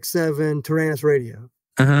QX7 Taranis radio."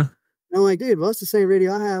 Uh-huh. And I'm like, "Dude, well, that's the same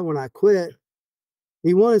radio I had when I quit."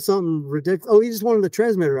 He wanted something ridiculous. Oh, he just wanted the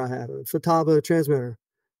transmitter I had, a Futaba transmitter.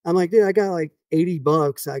 I'm like, "Dude, I got like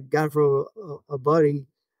 $80. I got it from a buddy."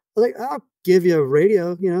 I was like, "I'll give you a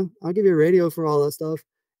radio, I'll give you a radio for all that stuff."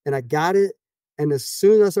 And I got it. And as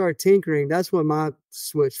soon as I started tinkering, that's when my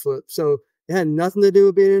switch flipped. So it had nothing to do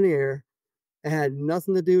with being in the air. It had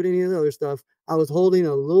nothing to do with any of the other stuff. I was holding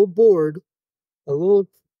a little board, a little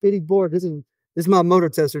bitty board. This is my motor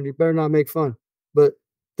tester, and you better not make fun. But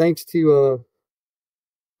thanks to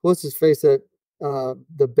what's his face at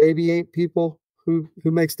the Baby Ape people who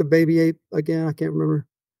makes the Baby Ape again? I can't remember.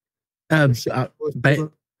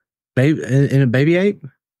 Baby in a Baby Ape?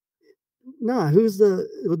 Nah, who's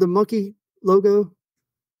with the monkey logo?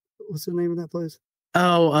 What's the name of that place?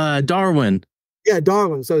 Oh, Darwin. Yeah,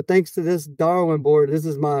 Darwin. So thanks to this Darwin board, this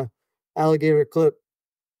is my alligator clip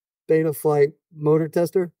beta flight motor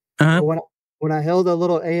tester. Uh-huh. When I held a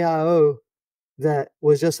little AIO that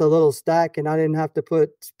was just a little stack and I didn't have to put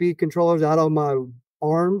speed controllers out on my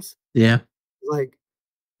arms. Yeah. Like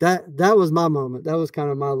that was my moment. That was kind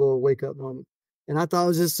of my little wake up moment. And I thought it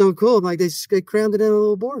was just so cool. I'm like, they crammed it in a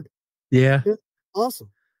little board. Yeah. Awesome.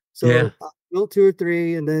 So I built 2 or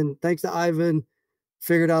 3, and then thanks to Ivan,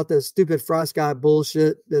 figured out the stupid frost guy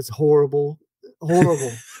bullshit. That's horrible.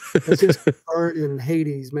 It's just art in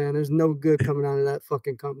Hades, man. There's no good coming out of that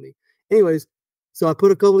fucking company. Anyways, so I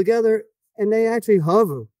put a couple together, and they actually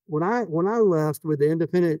hover. When I left with the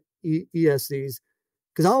independent ESCs,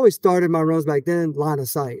 because I always started my runs back then line of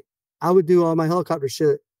sight. I would do all my helicopter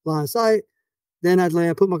shit line of sight. Then I'd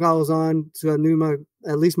land, put my goggles on, so I knew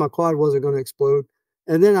at least my quad wasn't going to explode.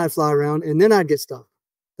 And then I'd fly around, and then I'd get stuck.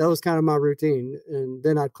 That was kind of my routine. And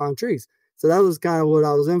then I'd climb trees. So that was kind of what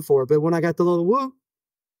I was in for. But when I got the little whoop,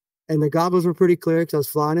 and the goggles were pretty clear because I was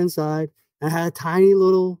flying inside, I had a tiny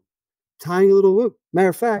little whoop. Matter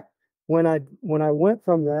of fact, when I went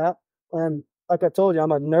from that, and like I told you,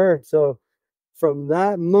 I'm a nerd. So from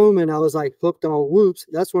that moment, I was like hooked on whoops.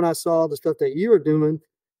 That's when I saw the stuff that you were doing.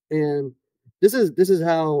 And this is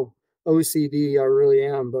how OCD I really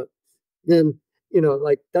am. But then,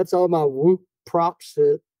 like that's all my whoop prop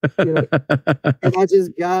shit. And I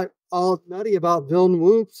just got all nutty about building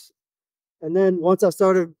whoops. And then once I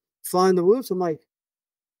started flying the whoops, I'm like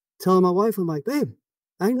telling my wife, I'm like, "Babe,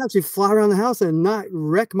 I can actually fly around the house and not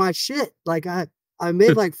wreck my shit." Like I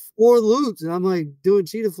made like 4 loops, and I'm like doing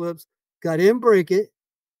cheetah flips. Got in, break it.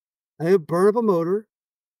 I didn't burn up a motor.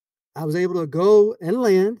 I was able to go and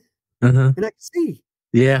land, and I could see.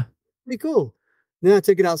 Yeah. Pretty cool. Then I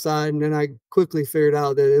took it outside, and then I quickly figured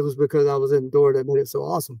out that it was because I was indoor that made it so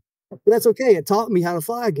awesome. But that's okay. It taught me how to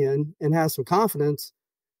fly again and have some confidence.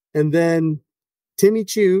 And then Timmy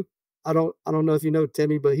Chu, I don't know if you know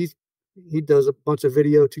Timmy, but he does a bunch of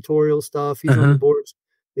video tutorial stuff. He's on the boards.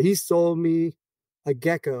 But he sold me a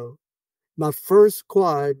Gecko. My first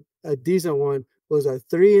quad, a decent one, was a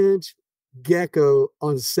 3-inch Gecko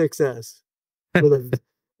on 6S with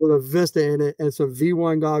a Vista in it and some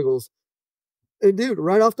V1 goggles. And dude,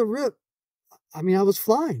 right off the rip, I mean, I was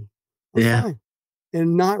flying. Flying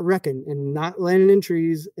and not wrecking and not landing in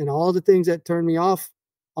trees and all the things that turned me off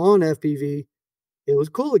on FPV. It was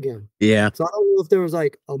cool again. Yeah. So I don't know if there was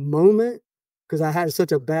like a moment because I had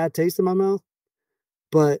such a bad taste in my mouth,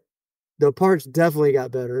 but the parts definitely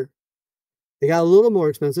got better. They got a little more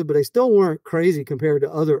expensive, but they still weren't crazy compared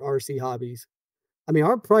to other RC hobbies. I mean,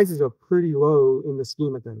 our prices are pretty low in the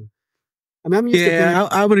scheme of things. I mean, I'm used to paying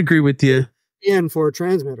I would agree with you. And for a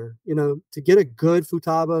transmitter, to get a good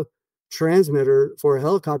Futaba transmitter for a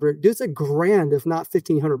helicopter, it's $1,000, if not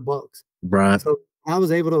 $1,500. Right. So I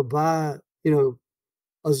was able to buy,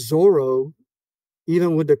 a Zorro,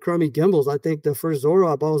 even with the crummy gimbals. I think the first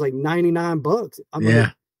Zorro I bought was like $99.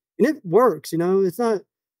 And it works, it's not,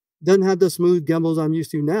 doesn't have the smooth gimbals I'm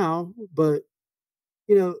used to now, but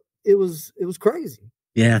it was crazy.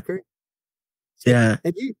 Yeah. It was crazy. So,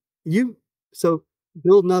 and so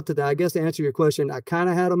building up to that, I guess to answer your question, I kind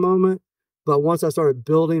of had a moment, but once I started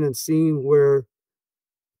building and seeing where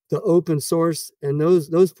the open source and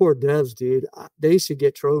those poor devs, dude, they should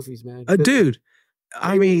get trophies, man. Dude,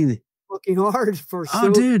 I mean, fucking hard for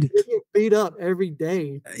dude, they get beat up every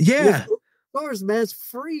day. Yeah. course, man, it's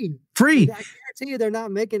free. Free. I guarantee you they're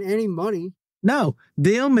not making any money. No,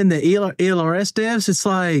 them and the ELRS devs, it's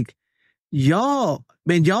like, y'all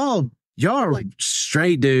are Like,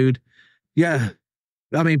 straight, dude. Yeah.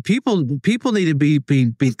 I mean, people need to be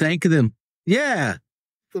thanking them. Yeah.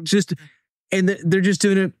 Just, and they're just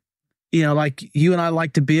doing it, you know, like you and I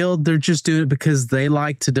like to build. They're just doing it because they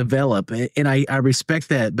like to develop. And I respect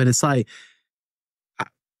that. But it's like,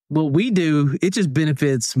 what we do, it just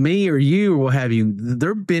benefits me or you or what have you.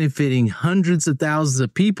 They're benefiting hundreds of thousands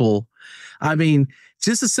of people. I mean,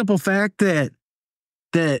 just a simple fact that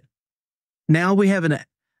now we have an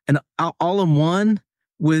all-in-one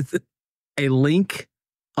with a link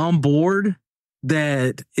on board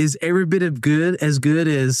that is every bit of as good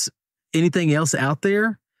as anything else out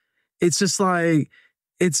there. It's just like,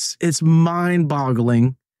 it's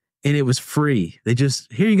mind-boggling, and it was free. They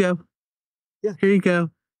just, here you go. Yeah. Here you go.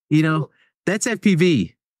 You know, that's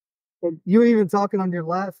FPV. And you were even talking on your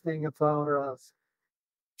last thing about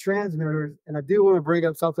transmitters, and I do want to bring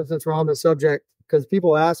up something since we're on the subject, because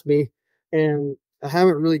people ask me, and I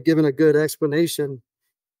haven't really given a good explanation.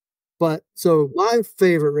 But so my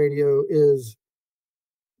favorite radio is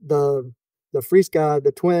the Free Sky,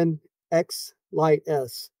 the Twin X Lite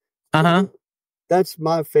S. That's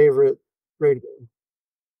my favorite radio,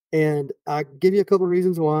 and I give you a couple of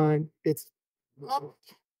reasons why. It's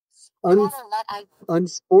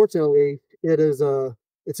unfortunately it is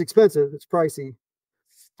it's expensive, it's pricey,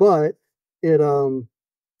 but it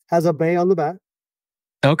has a bay on the back.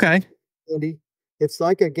 Okay. Andy, it's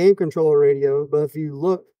like a game controller radio, but if you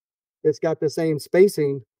look, it's got the same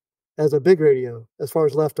spacing as a big radio as far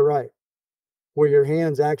as left to right, where your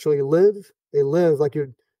hands actually live. They live like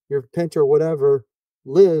your pinch or whatever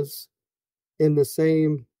lives in the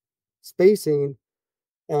same spacing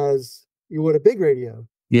as you would a big radio.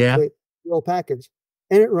 Yeah. Little package.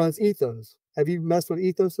 And it runs Ethos. Have you messed with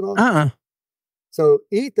Ethos at all? So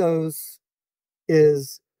Ethos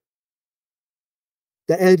is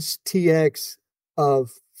the Edge TX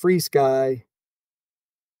of Free Sky.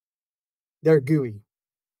 They're GUI.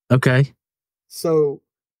 Okay. So,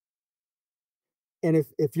 and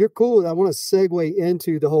if you're cool, I want to segue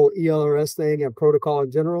into the whole ELRS thing and protocol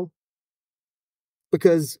in general,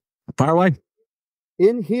 because fire away.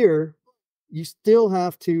 In here, you still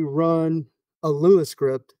have to run a Lua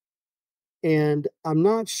script, and I'm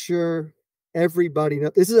not sure everybody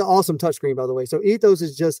knows. This is an awesome touchscreen, by the way. So Ethos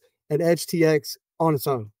is just an Edge TX on its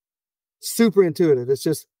own. Super intuitive. It's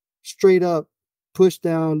just straight up, push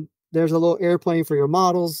down. There's a little airplane for your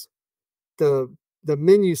models. The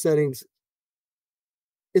menu settings,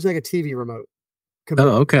 it's like a TV remote.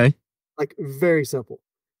 Oh, okay. Like very simple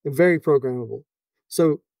and very programmable.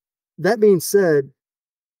 So that being said,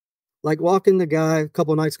 like walking the guy a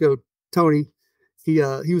couple of nights ago, Tony, he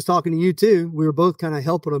was talking to you too. We were both kind of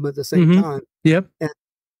helping him at the same time. Yep. And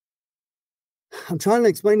I'm trying to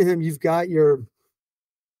explain to him, you've got your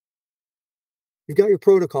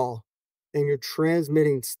protocol and you're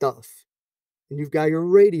transmitting stuff, and you've got your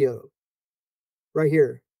radio right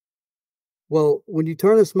here. Well, when you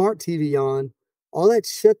turn a smart TV on, all that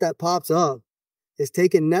shit that pops up is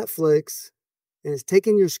taking Netflix and it's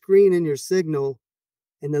taking your screen and your signal,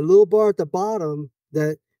 and the little bar at the bottom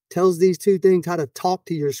that tells these two things how to talk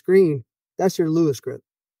to your screen, that's your Lua script.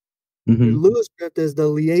 Mm-hmm. Your Lua script is the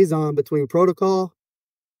liaison between protocol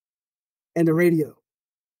and the radio.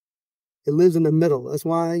 It lives in the middle. That's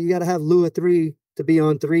why you got to have Lua 3 to be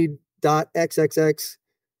on 3.xxx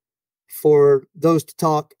for those to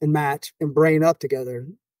talk and match and brain up together.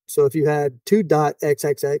 So if you had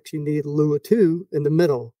 2.xxx, you need Lua 2 in the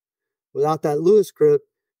middle. Without that Lua script,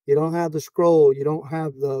 you don't have the scroll. You don't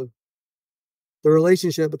have the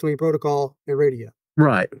relationship between protocol and radio.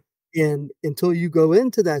 Right. And until you go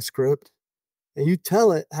into that script and you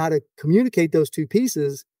tell it how to communicate those two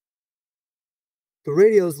pieces, the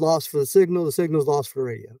radio is lost for the signal is lost for the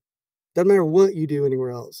radio. Doesn't matter what you do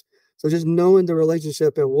anywhere else. So just knowing the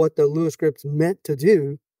relationship and what the Lua script's meant to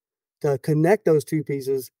do to connect those two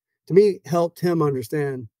pieces, to me, helped him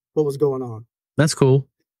understand what was going on. That's cool.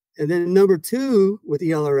 And then number 2 with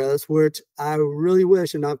ELRS, which I really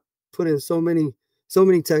wish, and I've put in so many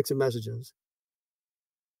texts and messages,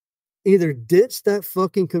 either ditch that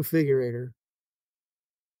fucking configurator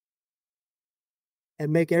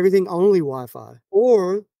and make everything only Wi-Fi,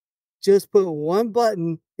 or just put one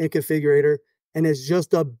button in configurator and it's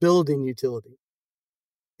just a building utility.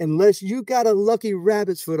 Unless you got a lucky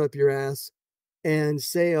rabbit's foot up your ass and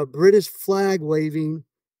say a British flag waving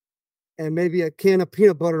and maybe a can of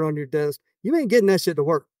peanut butter on your desk, you ain't getting that shit to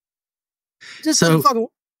work. Just fucking.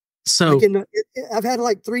 So like I've had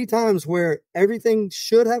like 3 times where everything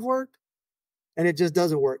should have worked and it just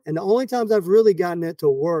doesn't work. And the only times I've really gotten it to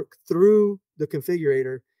work through the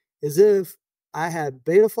configurator is if I had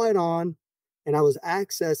Betaflight on and I was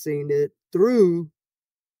accessing it through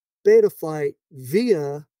Betaflight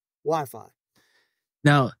via Wi-Fi.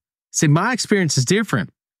 Now, see, my experience is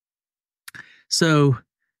different. So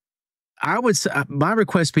I would say my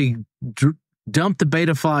request be dump the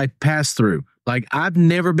Betaflight pass through. Like, I've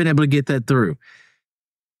never been able to get that through.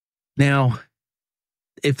 Now,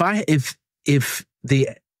 if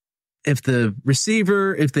the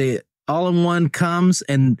receiver, if the all-in-one comes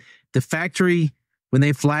and the factory, when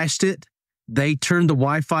they flashed it, they turned the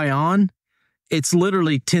Wi-Fi on, it's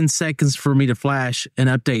literally 10 seconds for me to flash and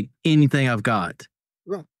update anything I've got.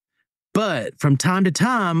 Right. But from time to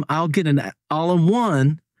time, I'll get an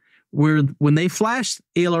all-in-one where when they flashed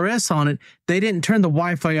ELRS on it, they didn't turn the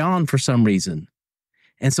Wi-Fi on for some reason.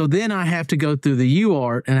 And so then I have to go through the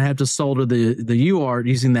UART and I have to solder the UART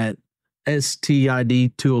using that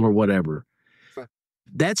STID tool or whatever. Right.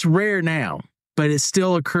 That's rare now, but it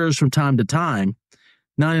still occurs from time to time.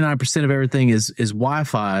 99% of everything is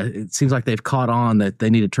Wi-Fi. It seems like they've caught on that they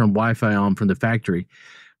need to turn Wi-Fi on from the factory.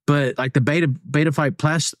 But like the Betaflight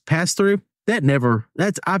pass through, I've never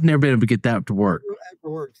been able to get that to work.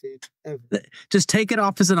 Ever works, ever. Just take it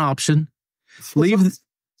off as an option. Leave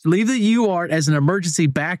the UART as an emergency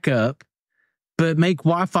backup, but make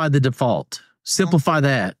Wi-Fi the default. Simplify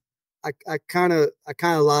that. I kind of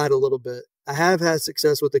lied a little bit. I have had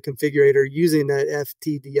success with the configurator using that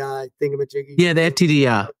FTDI thingamajiggy. Yeah, the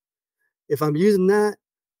FTDI. If I'm using that,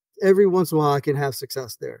 every once in a while I can have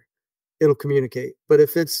success there. It'll communicate. But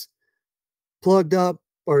if it's plugged up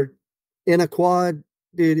or in a quad,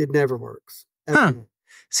 dude, it never works. Huh.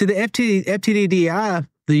 See, the FTDI,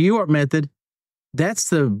 the UART method, that's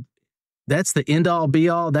the end all be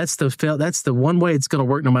all. That's the one way it's going to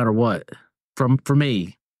work no matter what. For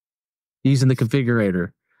me, using the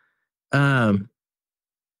configurator.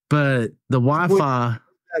 But the Wi-Fi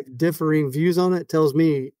have differing views on it tells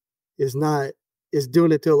me is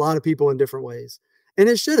doing it to a lot of people in different ways. And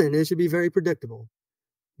it shouldn't. It should be very predictable.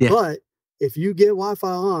 Yeah. But if you get Wi-Fi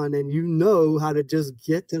on and you know how to just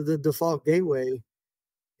get to the default gateway,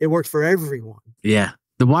 it works for everyone. Yeah.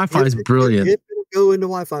 The Wi-Fi is brilliant. If it'll go into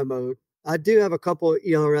Wi-Fi mode. I do have a couple of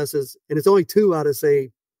ELRSs, and it's only 2 out of,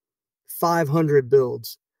 say, 500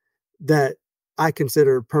 builds that I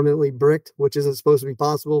consider permanently bricked, which isn't supposed to be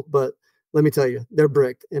possible. But let me tell you, they're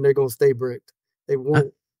bricked, and they're going to stay bricked. They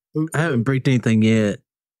won't. I haven't bricked anything yet.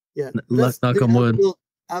 Yeah. Knock on wood.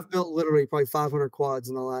 I've built literally probably 500 quads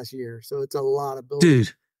in the last year. So it's a lot of building.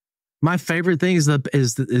 Dude, my favorite thing is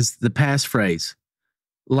the passphrase.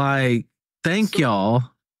 Like, thank y'all.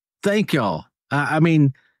 Thank y'all. I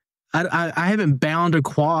mean, I haven't bound a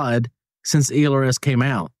quad since ELRS came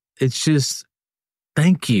out. It's just,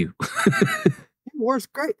 thank you. It works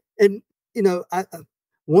great. And, you know,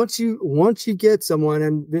 once you get someone,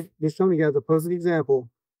 and this showing you guys a positive example,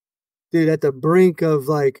 dude, at the brink of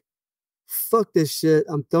like, fuck this shit,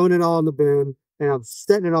 I'm throwing it all in the bin and I'm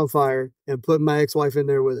setting it on fire and putting my ex-wife in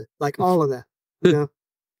there with it. Like all of that, you know,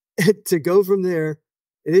 to go from there.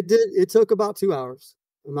 And it took about 2 hours.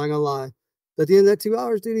 I'm not gonna lie. But at the end of that 2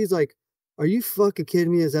 hours, dude, he's like, are you fucking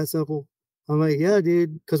kidding me? Is that simple? I'm like, yeah,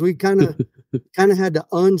 dude. Cause we kind of had to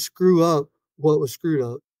unscrew up what was screwed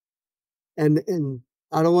up. And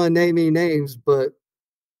I don't want to name any names, but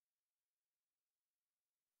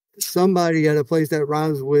somebody at a place that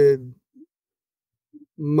rhymes with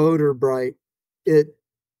Motor Bright, it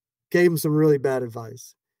gave him some really bad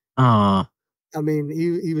advice. I mean,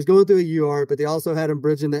 he was going through a UART, but they also had him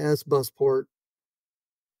bridging the S-bus port,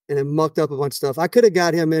 and it mucked up a bunch of stuff. I could have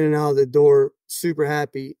got him in and out of the door super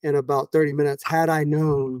happy in about 30 minutes had I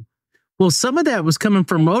known. Well, some of that was coming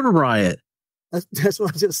from Motor Riot. That's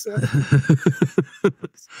what I just said.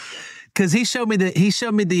 Because he showed me the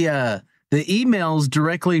emails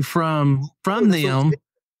directly from them.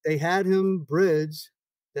 They had him bridge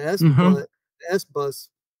the S-bus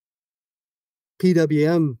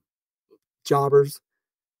PWM jobbers,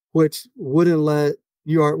 which wouldn't let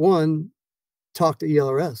UART1 talk to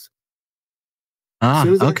ELRS.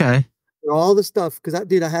 Okay. All the stuff, because I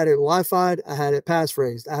had it Wi-Fi, I had it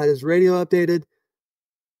passphrased, I had his radio updated,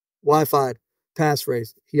 Wi-Fi,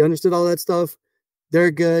 passphrased. He understood all that stuff.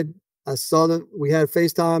 They're good. I saw that we had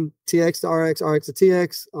FaceTime, TX to RX, RX to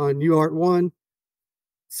TX on UART1.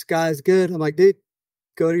 Sky's good. I'm like, dude,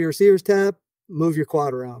 go to your receivers tab, move your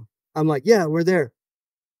quad around. I'm like, yeah, we're there.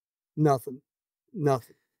 Nothing. I'm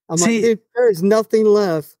like, dude, there is nothing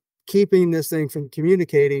left keeping this thing from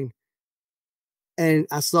communicating. And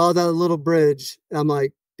I saw that little bridge, and I'm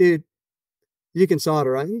like, dude, you can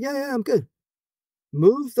solder, right? Yeah, I'm good.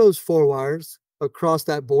 Move those 4 wires, across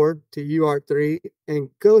that board to UART3 and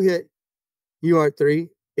go hit UART3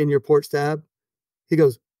 in your ports tab. He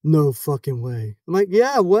goes, no fucking way. I'm like,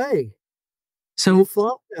 yeah, way. So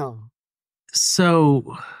fly now.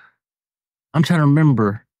 So I'm trying to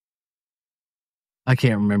remember. I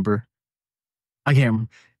can't remember.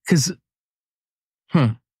 Because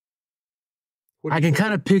I can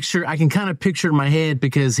kind of picture in my head,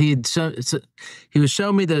 because he was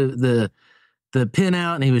showing me the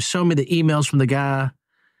pinout, and he was showing me the emails from the guy,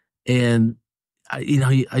 and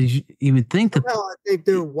you would think that I think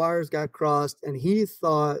their wires got crossed, and he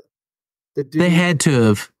thought the dude they had to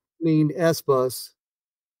have S-Bus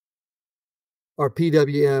or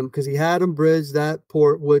PWM, because he had him bridge that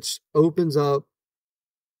port, which opens up.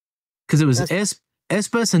 Because it was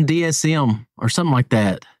S-Bus and DSM or something like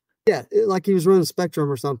that. Yeah, like he was running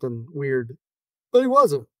Spectrum or something weird, but he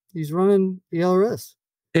wasn't. He's running the LRS.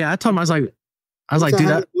 Yeah, I told him, I was like,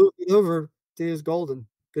 dude, I moved it over to his Golden.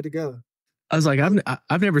 Good to go. I was like,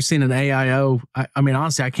 I've never seen an AIO. I mean,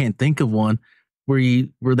 honestly, I can't think of one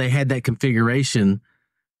where they had that configuration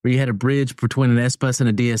where you had a bridge between an S-Bus and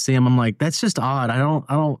a DSM. I'm like, that's just odd. I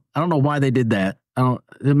don't know why they did that. It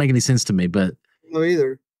didn't make any sense to me, but no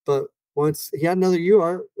either. But once he had another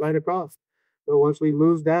UART right across. But once we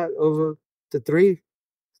moved that over to 3,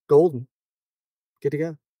 Golden. Good to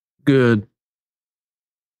go. Good.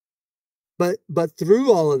 But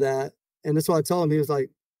through all of that, and that's why I told him, I was like,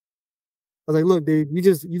 look, dude, you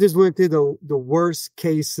just went through the worst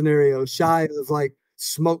case scenario, shy of like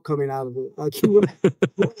smoke coming out of it. Like, you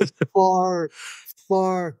went far.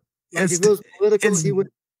 Like, if it was political,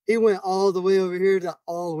 he went all the way over here to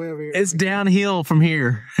all the way over here. It's downhill from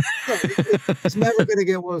here. Yeah, it's never going to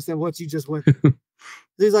get worse than what you just went through.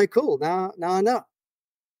 He's like, cool, now I know.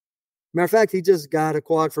 Matter of fact, he just got a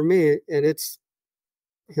quad for me, and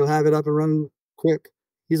he'll have it up and running quick.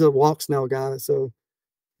 He's a Dax.Neal guy, so.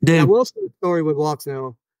 Dude. I will say a story with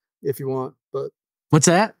Dax.Neal if you want, but. What's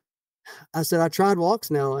that? I said I tried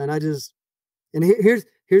Dax.Neal, and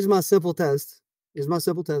here's my simple test.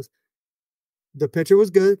 The picture was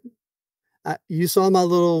good. You saw my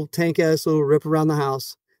little tank ass little rip around the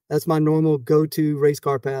house. That's my normal go-to race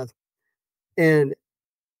car path. And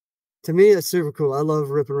to me, it's super cool. I love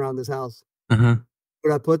ripping around this house. Uh-huh.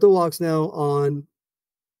 But I put the Dax.Neal on,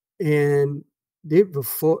 and dude,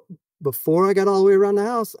 before I got all the way around the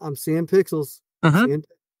house, I'm seeing pixels. Uh-huh.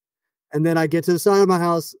 And then I get to the side of my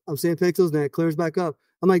house, I'm seeing pixels, and then it clears back up.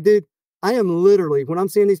 I'm like, dude, I am literally, when I'm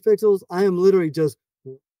seeing these pixels, I am literally just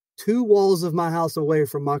 2 walls of my house away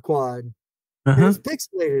from my quad. Uh-huh. And it's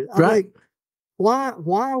pixelated. I'm like,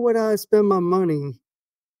 why would I spend my money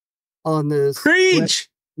on this? Preach!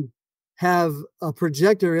 Have a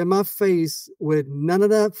projector in my face with none of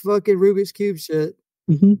that fucking Rubik's Cube shit.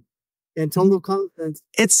 Mm-hmm. And total confidence.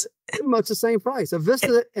 It's pretty much the same price. A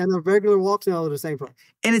Vista and a regular Dax.Neal are the same price.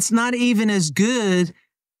 And it's not even as good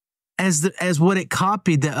as what it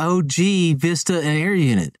copied, the OG Vista and Air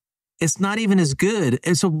unit. It's not even as good.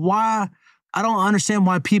 And so I don't understand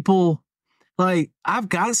why people, like, I've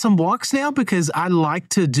got some Dax.Neal because I like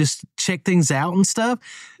to just check things out and stuff.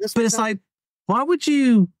 But it's like, why would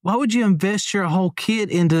you invest your whole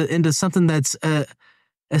kit into something that's a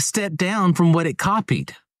step down from what it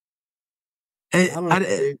copied? I don't know,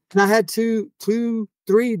 and I had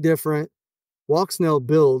 3 different Dax.Neal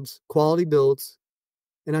builds, quality builds,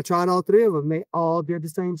 and I tried all 3 of them. They all did the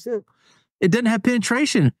same shit. It doesn't have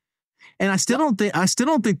penetration, and I still don't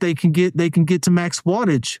think they can get to max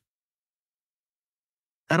wattage.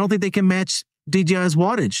 I don't think they can match DJI's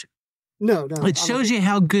wattage. No. It shows you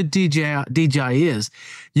how good DJI is.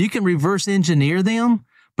 You can reverse engineer them,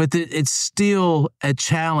 but it's still a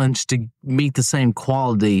challenge to meet the same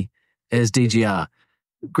quality as DJI.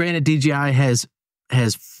 Granted, DJI has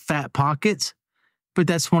fat pockets, but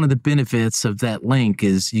that's one of the benefits of that link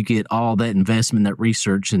is you get all that investment, that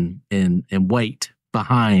research and weight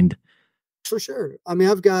behind. For sure. I mean,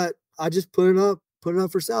 I just put it up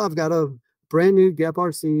for sale. I've got a brand new Gap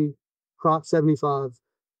RC Crop 75.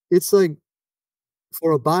 It's like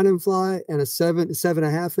for a bind and fly and a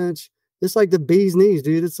 7.5 inch. It's like the bee's knees,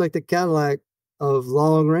 dude. It's like the Cadillac of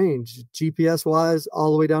long range, GPS wise,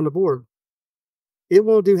 all the way down the board. It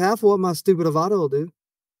won't do half of what my stupid Avata will do.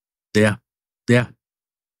 Yeah.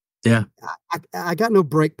 I got no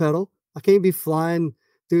brake pedal. I can't be flying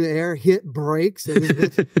through the air, hit brakes, and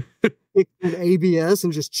hit ABS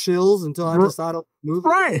and just chills until I decide to move.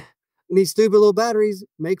 Right. And these stupid little batteries,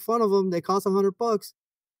 make fun of them. They cost $100,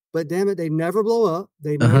 but damn it, they never blow up.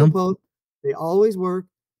 They never poke. They always work,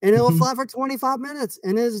 and it'll fly for 25 minutes.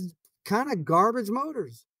 And it's kind of garbage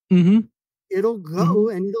motors. Mm-hmm. It'll go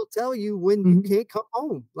and it'll tell you when you can't come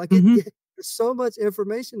home. Like there's There's so much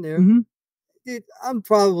information there. Mhm. Dude, I'm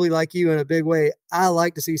probably like you in a big way. I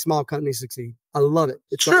like to see small companies succeed. I love it.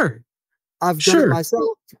 It's Sure. I've done it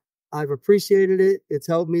myself. I've appreciated it. It's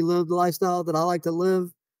helped me live the lifestyle that I like to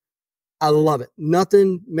live. I love it.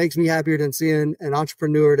 Nothing makes me happier than seeing an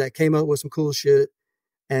entrepreneur that came up with some cool shit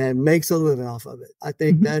and makes a living off of it. I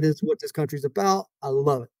think that is what this country's about. I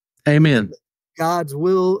love it. Amen. God's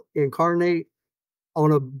will incarnate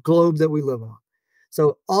on a globe that we live on.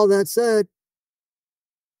 So all that said,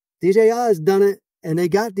 DJI has done it and they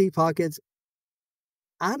got deep pockets.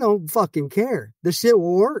 I don't fucking care. The shit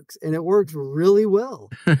works and it works really well.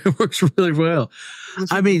 It works really well.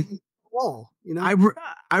 I mean, you know,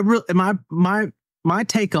 I really my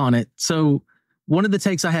take on it. So one of the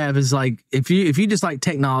takes I have is like if you just like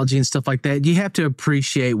technology and stuff like that, you have to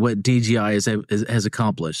appreciate what DJI has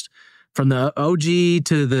accomplished. From the OG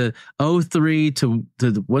to the 03 to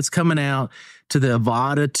what's coming out to the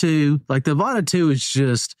Avata 2. Like the Avata 2 is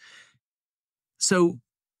just so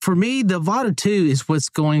for me, the Avata 2 is what's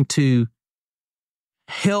going to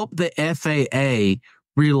help the FAA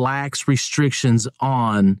relax restrictions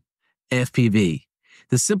on FPV.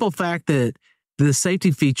 The simple fact that the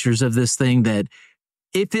safety features of this thing, that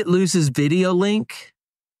if it loses video link,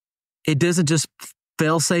 it doesn't just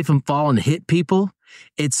fail safe and fall and hit people.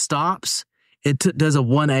 It stops. It does a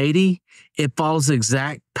 180. It follows the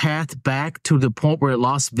exact path back to the point where it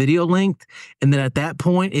lost video length. And then at that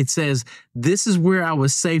point, it says, this is where I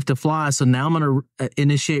was safe to fly. So now I'm going to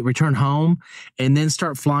initiate return home and then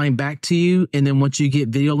start flying back to you. And then once you get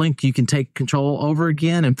video link, you can take control over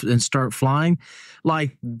again and start flying.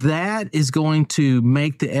 Like that is going to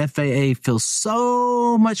make the FAA feel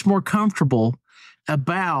so much more comfortable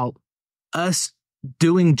about us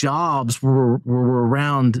doing jobs where we're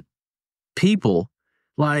around people.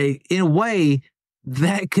 Like in a way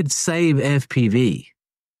that could save FPV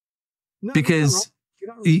because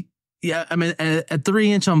yeah, I mean a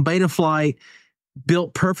 3-inch on Betaflight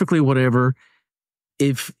built perfectly, whatever.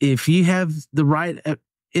 If you have the right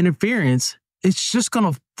interference, it's just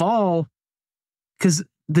going to fall because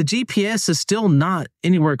the GPS is still not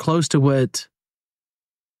anywhere close to what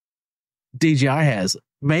DJI has.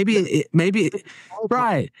 Maybe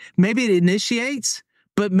right. Maybe it initiates,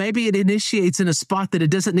 but maybe it initiates in a spot that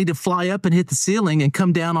it doesn't need to fly up and hit the ceiling and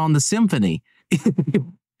come down on the symphony.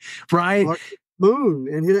 Right? Or moon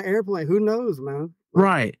and hit an airplane. Who knows, man?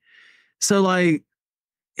 Right. So like,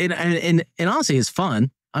 and honestly, it's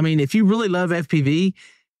fun. I mean, if you really love FPV,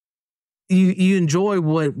 you enjoy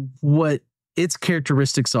what its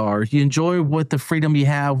characteristics are. You enjoy what the freedom you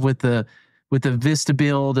have with the Vista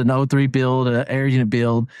build, an 03 build, an air unit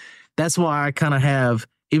build. That's why I kind of have,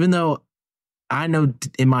 even though I know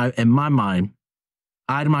in my mind,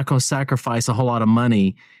 I'm not going to sacrifice a whole lot of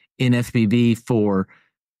money in FPV for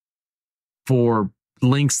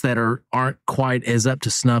links that aren't quite as up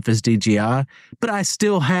to snuff as DJI, but I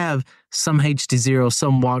still have some HD0,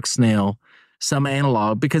 some Dax.Neal, some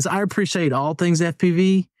analog, because I appreciate all things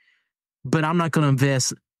FPV, but I'm not going to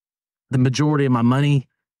invest the majority of my money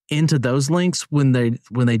into those links when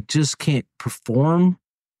they just can't perform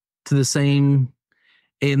to the same.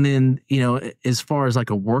 And then, you know, as far as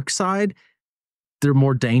like a work side, they're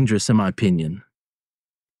more dangerous in my opinion.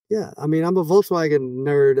 Yeah, I mean, I'm a Volkswagen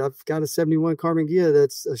nerd. I've got a 71 Carbon Ghia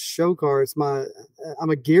that's a show car. I'm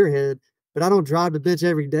a gearhead, but I don't drive the bitch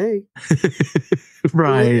every day.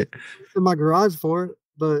 Right. It's in my garage for it,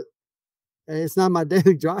 but it's not my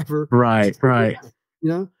daily driver. Right. You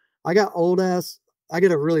know, I get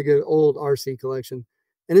a really good old RC collection,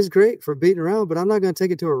 and it's great for beating around, but I'm not going to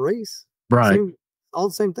take it to a race. Right. All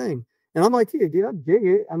the same thing. And I'm like, dude, I dig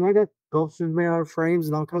it. I mean, I got Gulfstreams made out of frames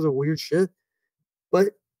and all kinds of weird shit,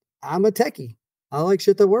 but I'm a techie. I like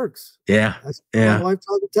shit that works. Yeah. My wife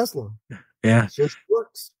drives a Tesla. Yeah. It just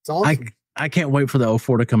works. It's awesome. I can't wait for the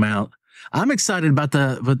 04 to come out. I'm excited about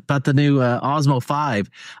the new Osmo 5.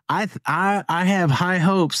 I have high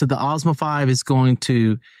hopes that the Osmo 5 is going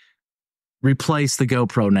to replace the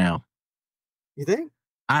GoPro now. You think?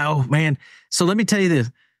 Oh man. So let me tell you this.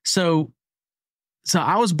 So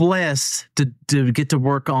I was blessed to get to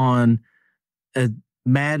work on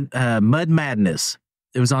Mud Madness.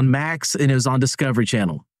 It was on Max and it was on Discovery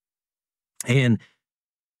Channel. And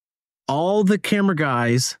all the camera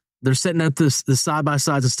guys, they're setting up the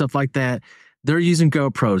side-by-sides and stuff like that. They're using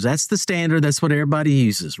GoPros. That's the standard. That's what everybody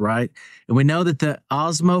uses, right? And we know that the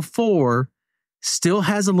Osmo 4 still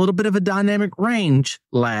has a little bit of a dynamic range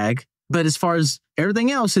lag, but as far as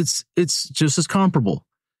everything else, it's just as comparable.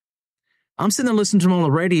 I'm sitting there listening to them on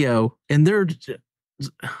the radio, and are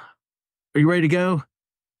you ready to go?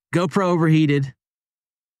 GoPro overheated.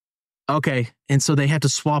 Okay. And so they have to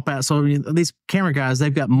swap out. So these camera guys,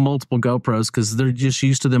 they've got multiple GoPros because they're just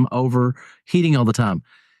used to them overheating all the time.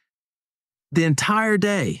 The entire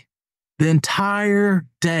day, I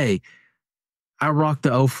rocked the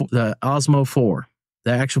Osmo 4,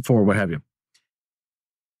 the Action 4, what have you.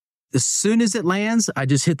 As soon as it lands, I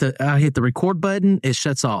hit the record button. It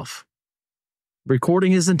shuts off.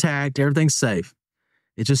 Recording is intact. Everything's safe.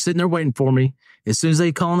 It's just sitting there waiting for me. As soon as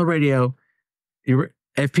they call on the radio,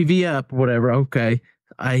 FPV up, whatever. Okay.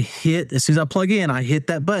 As soon as I plug in, I hit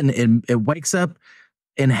that button and it wakes up.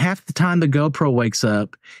 And half the time the GoPro wakes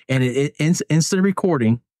up and it's instant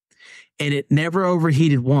recording and it never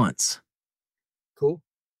overheated once. Cool.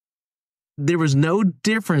 There was no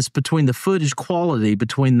difference between the footage quality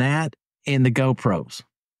between that and the GoPros.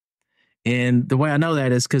 And the way I know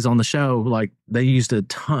that is because on the show, like they used a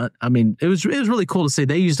ton. I mean, it was really cool to see.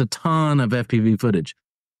 They used a ton of FPV footage.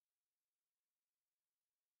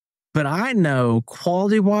 But I know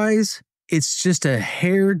quality wise, it's just a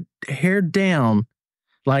hair down.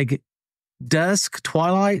 Like dusk,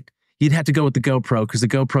 twilight, you'd have to go with the GoPro because the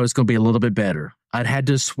GoPro is going to be a little bit better. I'd had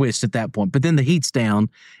to switch at that point. But then the heat's down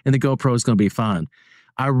and the GoPro is going to be fine.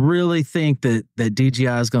 I really think that DJI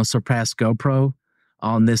is going to surpass GoPro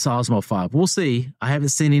on this Osmo 5. We'll see. I haven't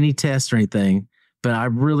seen any tests or anything, but I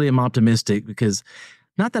really am optimistic because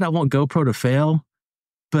not that I want GoPro to fail,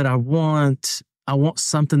 but I want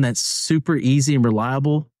something that's super easy and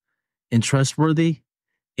reliable and trustworthy.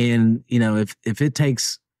 And, you know, if it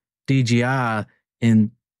takes DJI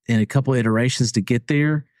in a couple of iterations to get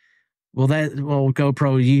there,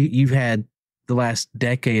 GoPro, you've had the last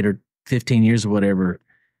decade or 15 years or whatever.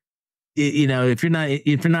 You know, if you're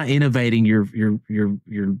not innovating, you're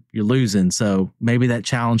losing. So maybe that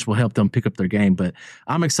challenge will help them pick up their game. But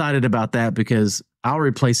I'm excited about that because I'll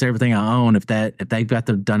replace everything I own if they've got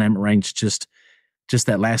the dynamic range just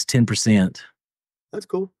that last 10%. That's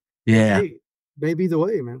cool. Yeah. Hey, maybe the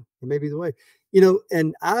way, man. It may be the way. You know,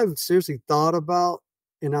 and I've seriously thought about,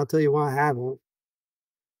 and I'll tell you why I haven't,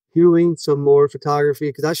 doing some more photography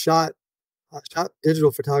because I shot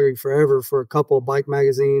digital photography forever for a couple of bike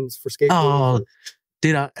magazines for skateboarding. Oh,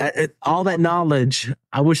 dude, all that knowledge,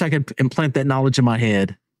 I wish I could implant that knowledge in my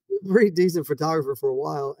head. Pretty decent photographer for a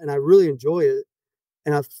while, and I really enjoy it.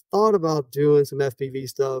 And I've thought about doing some FPV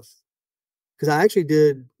stuff because I actually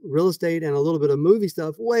did real estate and a little bit of movie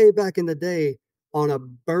stuff way back in the day on a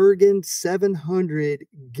Bergen 700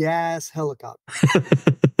 gas helicopter.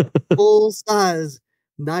 Full size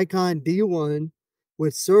Nikon D1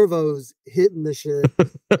 with servos hitting the shit. You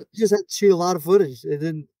just had to shoot a lot of footage.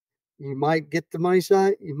 You might get the money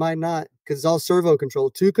shot, you might not, because it's all servo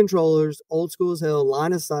control. 2 controllers, old school as hell,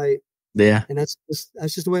 line of sight. Yeah. And that's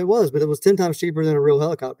just the way it was. But it was 10 times cheaper than a real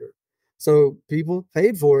helicopter. So people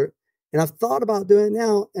paid for it. And I've thought about doing it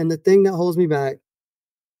now. And the thing that holds me back,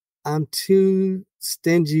 I'm too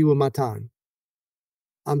stingy with my time.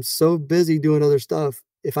 I'm so busy doing other stuff.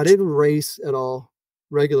 If I didn't race at all,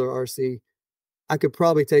 regular RC, I could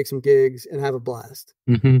probably take some gigs and have a blast.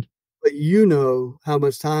 Mm-hmm. But you know how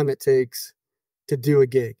much time it takes to do a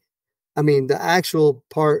gig. I mean, the actual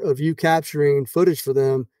part of you capturing footage for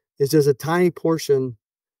them is just a tiny portion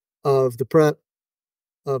of the prep,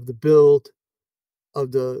 of the build,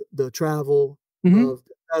 of the travel, Mm-hmm. of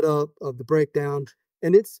the setup, of the breakdown.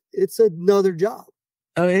 And it's another job.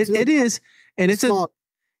 Oh, it is. And it's a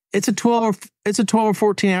 12 or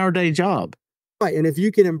 14 hour day job. Right. And if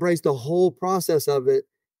you can embrace the whole process of it,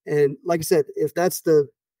 and like I said, if that's the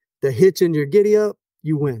hitch in your giddy up,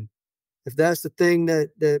 you win. If that's the thing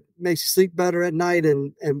that makes you sleep better at night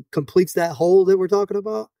and completes that hole that we're talking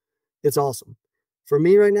about, it's awesome. For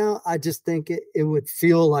me right now, I just think it would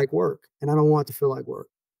feel like work, and I don't want it to feel like work.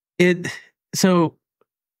 So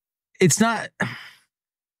it's not,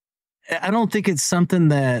 I don't think it's something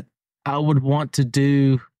that I would want to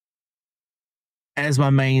do as my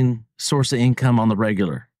main source of income on the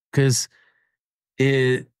regular. Cause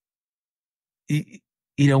once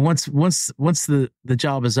the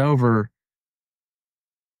job is over,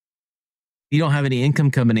 you don't have any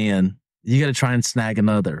income coming in. You got to try and snag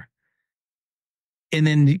another. And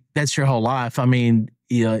then that's your whole life. I mean,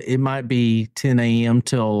 it might be 10 a.m.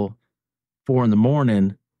 till 4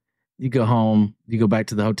 a.m. You go home, you go back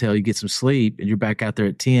to the hotel, you get some sleep, and you're back out there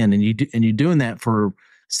at 10, and you're doing that for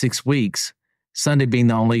 6 weeks. Sunday being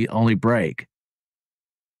the only break.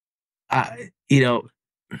 I'm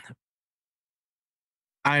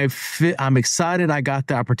excited I got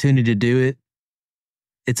the opportunity to do it.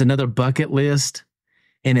 It's another bucket list,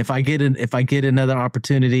 and if I get another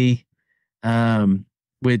opportunity,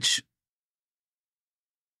 which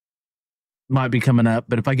might be coming up,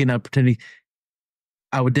 but if I get an opportunity,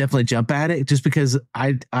 I would definitely jump at it just because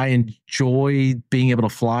I enjoy being able to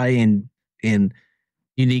fly in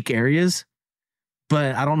unique areas.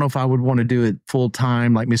 But I don't know if I would want to do it full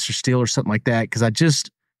time like Mr. Steele or something like that, because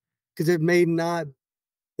because it may not,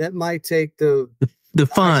 that might take the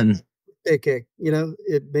fun. Okay,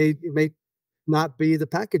 it may not be the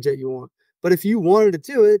package that you want. But if you wanted to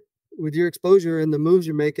do it with your exposure and the moves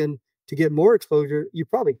you're making to get more exposure, you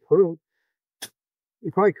probably could.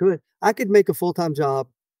 You probably could. I could make a full-time job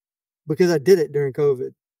because I did it during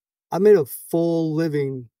COVID. I made a full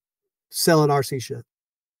living selling RC shit.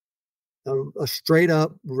 A straight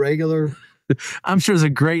up regular. I'm sure it's a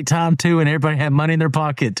great time too, and everybody had money in their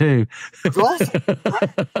pocket too. It was awesome.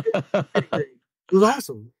 It was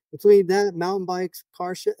awesome. Between that, mountain bikes,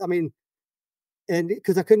 car shit. I mean, and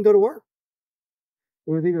because I couldn't go to work.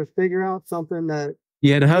 It was either figure out something that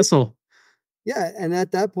you had to hustle. Yeah. And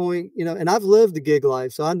at that point, and I've lived the gig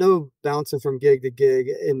life, so I know bouncing from gig to gig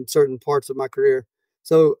in certain parts of my career.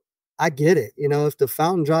 So I get it. If the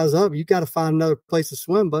fountain dries up, you got to find another place to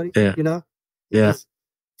swim, buddy. Yeah. Yeah. It's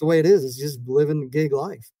the way it is. It's just living the gig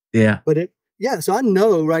life. Yeah. But so I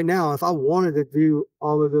know right now, if I wanted to do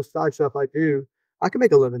all of this side stuff I do, I can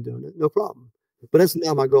make a living doing it. No problem. But that's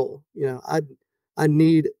not my goal. I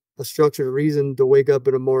need a structured reason to wake up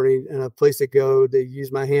in the morning and a place to go to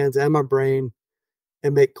use my hands and my brain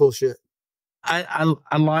and make cool shit. I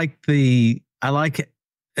like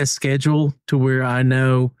a schedule to where I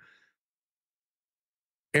know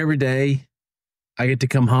every day I get to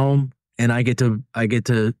come home and I get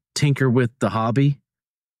to tinker with the hobby,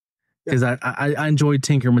 because I enjoy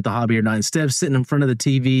tinkering with the hobby or not. Instead of sitting in front of the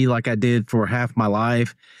TV like I did for half my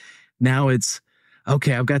life, now it's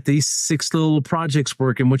okay. I've got these 6 little projects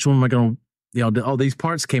working. Which one am I going to, all these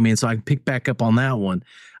parts came in, so I can pick back up on that one.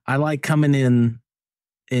 I like coming in,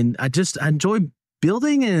 and I enjoy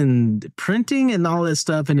building and printing and all that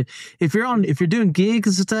stuff. And if you're doing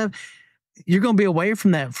gigs and stuff, you're going to be away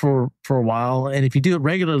from that for a while. And if you do it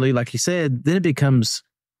regularly, like you said, then it becomes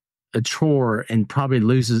a chore and probably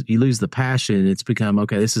you lose the passion. It's become,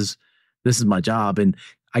 okay, this is my job. And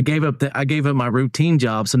I gave up my routine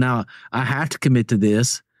job. So now I have to commit to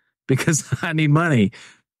this because I need money.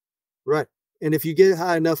 Right. And if you get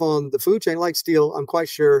high enough on the food chain, like Steele, I'm quite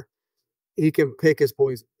sure he can pick his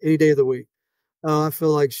poison any day of the week. I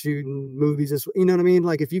feel like shooting movies. You know what I mean?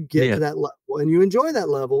 Like if you get to that level and you enjoy that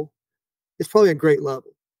level, it's probably a great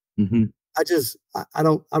level. Mm-hmm. I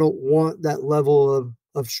don't want that level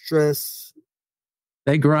of stress.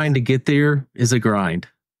 That grind to get there is a grind.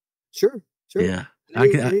 Sure. Yeah.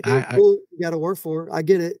 You got to work for it. I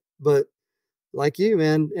get it. But like you,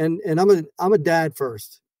 man, and I'm a dad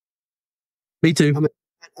first. Me too.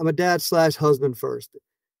 I'm a dad / husband first.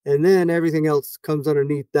 And then everything else comes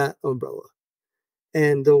underneath that umbrella.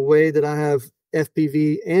 And the way that I have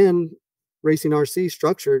FPV and racing RC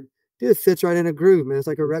structured, dude, it fits right in a groove, man. It's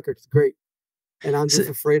like a record. It's great. And I'm just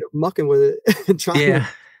afraid of mucking with it and trying to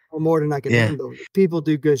more than I can handle. People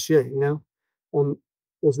do good shit,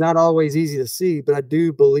 it's not always easy to see, but I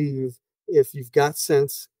do believe if you've got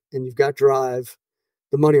sense and you've got drive,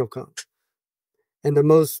 the money will come. And the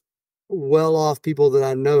most well-off people that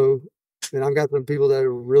I know, and I've got some people that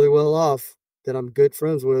are really well off that I'm good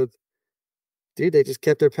friends with, dude, they just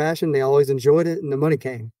kept their passion. They always enjoyed it, and the money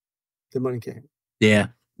came. Yeah.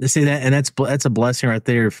 See that, and that's a blessing right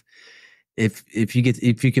there. If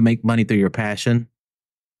you can make money through your passion,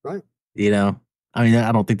 right? I mean,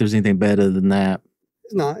 I don't think there's anything better than that.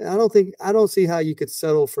 It's not. I don't see how you could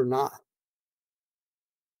settle for not.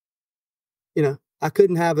 I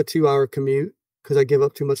couldn't have a 2-hour commute because I give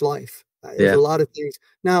up too much life. There's a lot of things.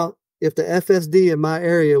 Now, if the FSD in my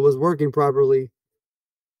area was working properly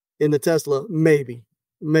in the Tesla, maybe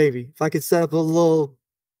if I could set up a little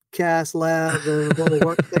CAS lab and a little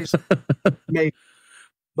workstation, maybe.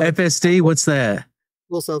 But FSD, what's that? A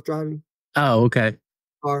little self-driving. Oh, okay.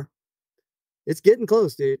 Car. It's getting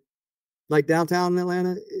close, dude. Like downtown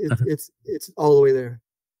Atlanta, it's all the way there.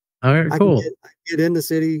 All right, cool. I can get in the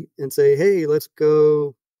city and say, hey, let's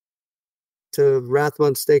go to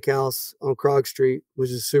Rathbun Steakhouse on Krog Street,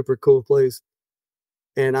 which is a super cool place.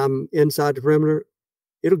 And I'm inside the perimeter.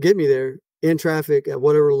 It'll get me there in traffic at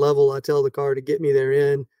whatever level I tell the car to get me there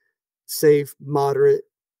in, safe, moderate,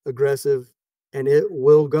 aggressive, and it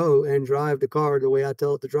will go and drive the car the way I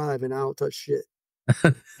tell it to drive, and I don't touch shit.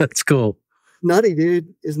 That's cool. Nutty,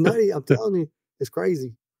 dude. It's nutty. I'm telling you, it's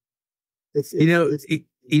crazy. It's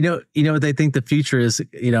what they think the future is.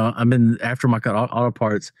 I'm in aftermarket auto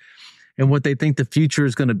parts, and what they think the future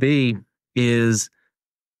is going to be is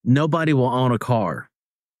nobody will own a car.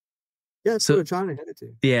 Yeah, that's what we're trying to head it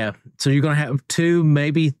to. Yeah, so you're going to have 2,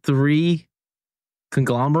 maybe 3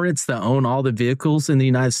 conglomerates that own all the vehicles in the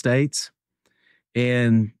United States.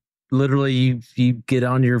 And literally you get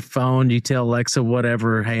on your phone, you tell Alexa,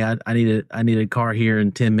 whatever, hey, I need a car here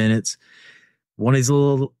in 10 minutes. One of these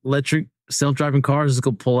little electric self-driving cars is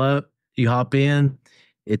going to pull up. You hop in.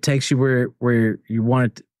 It takes you where you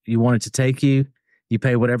want it to take you. You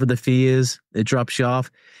pay whatever the fee is. It drops you off.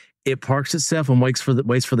 It parks itself and waits for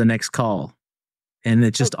the next call. And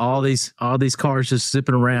it's just all these cars just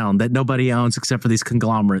zipping around that nobody owns except for these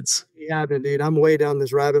conglomerates. Yeah, dude, I'm way down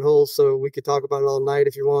this rabbit hole, so we could talk about it all night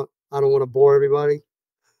if you want. I don't want to bore everybody,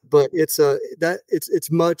 but it's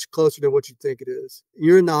much closer than what you think it is.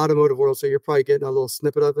 You're in the automotive world, so you're probably getting a little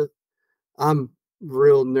snippet of it. I'm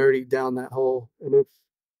real nerdy down that hole, and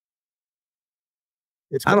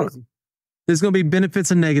it's crazy. There's going to be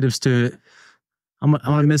benefits and negatives to it. I'm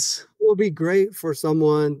gonna miss. It will be great for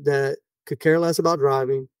someone that could care less about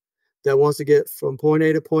driving, that wants to get from point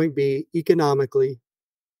A to point B economically,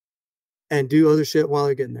 and do other shit while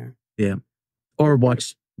they're getting there. Yeah, or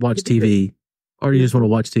watch TV, or you just want to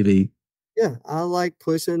watch TV. Yeah, I like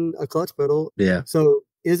pushing a clutch pedal. Yeah. So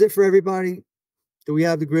is it for everybody? Do we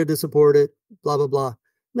have the grid to support it? Blah, blah, blah.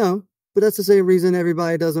 No, but that's the same reason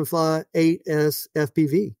everybody doesn't fly 8S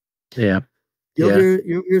FPV. Yeah. You'll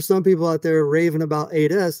hear some people out there raving about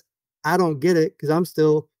 8S. I don't get it because I'm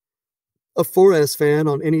still a 4S fan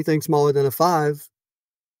on anything smaller than a 5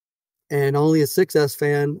 and only a 6S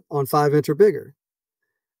fan on 5-inch or bigger.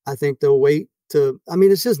 I think the weight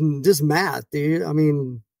it's just math, dude. I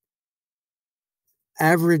mean,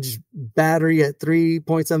 average battery at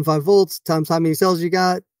 3.75 volts times how many cells you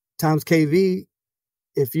got times kV.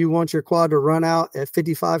 If you want your quad to run out at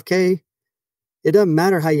 55K, it doesn't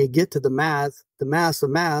matter how you get to the math of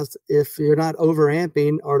math. If you're not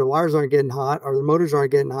overamping or the wires aren't getting hot or the motors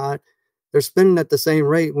aren't getting hot, they're spinning at the same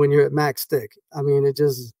rate when you're at max stick. I mean, it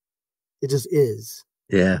just is.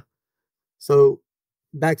 Yeah. So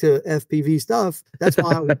back to FPV stuff. That's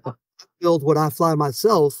why I build what I fly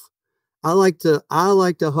myself. I like to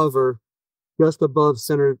hover just below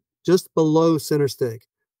center stick,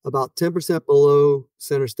 about 10% below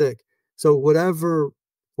center stick. So whatever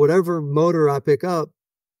motor I pick up,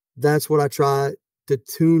 that's what I try to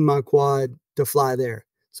tune my quad to fly there.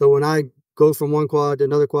 So when I go from one quad to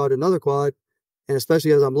another quad, and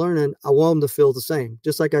especially as I'm learning, I want them to feel the same,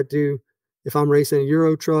 just like I do if I'm racing a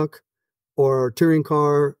Euro truck or a touring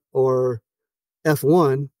car or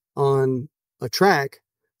F1 on a track.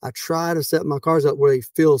 I try to set my cars up where they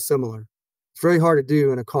feel similar. It's very hard to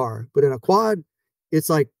do in a car, but in a quad, it's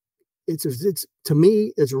like, it's to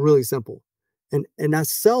me, it's really simple. And I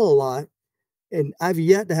sell a lot, and I've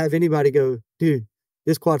yet to have anybody go, dude,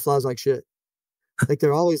 this quad flies like shit. Like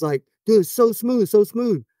they're always like, dude, it's so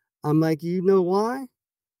smooth. I'm like, you know why?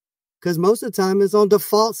 Because most of the time it's on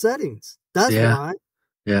default settings. That's why.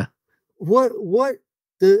 Yeah.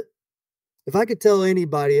 If I could tell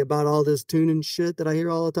anybody about all this tuning shit that I hear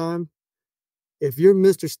all the time, if you're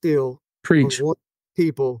Mr. Steel, preach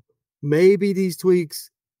people, maybe these tweaks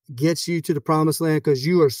gets you to the promised land because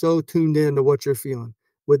you are so tuned in to what you're feeling.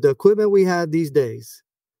 With the equipment we have these days,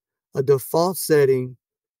 a default setting,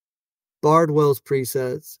 Bardwell's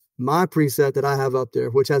presets, my preset that I have up there,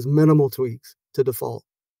 which has minimal tweaks to default.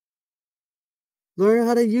 Learn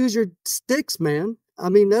how to use your sticks, man. I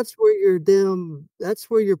mean, that's where your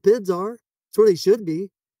PIDs are. That's where they should be,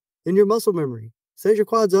 in your muscle memory. Set your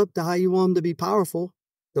quads up to how you want them to be powerful,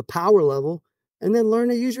 the power level, and then learn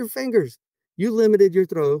to use your fingers. You limited your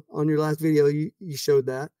throw on your last video. You showed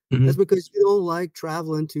that. Mm-hmm. That's because you don't like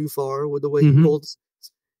traveling too far with the way you hold.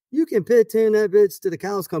 You can pit 10 that bitch to the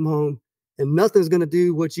cows come home, and nothing's going to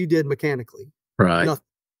do what you did mechanically. Right.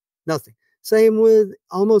 Nothing. Same with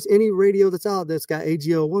almost any radio that's out that's got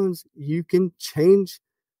AGL1s. You can change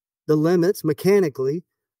the limits mechanically,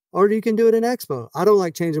 or you can do it in Expo. I don't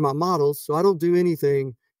like changing my models, so I don't do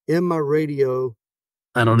anything in my radio.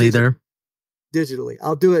 I don't either. Digitally.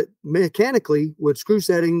 I'll do it mechanically with screw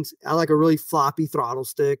settings. I like a really floppy throttle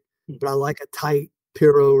stick, but I like a tight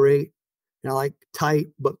pyro rate. And I like tight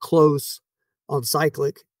but close on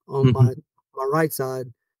cyclic on my right side.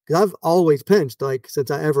 Because I've always pinched, like, since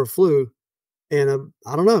I ever flew. And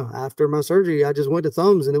I don't know, after my surgery, I just went to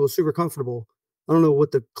thumbs and it was super comfortable. I don't know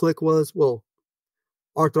what the click was. Well,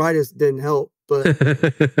 arthritis didn't help, but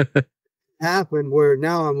it happened where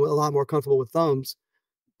now I'm a lot more comfortable with thumbs.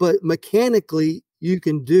 But mechanically, you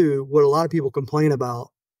can do what a lot of people complain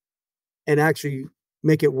about and actually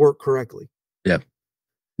make it work correctly. Yeah.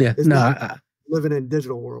 Yeah. It's not living in a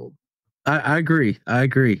digital world. I agree. I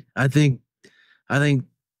think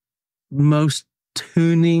most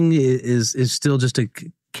tuning is still just a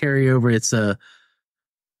carryover. It's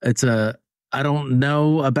a I don't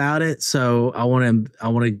know about it, so I want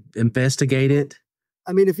to investigate it.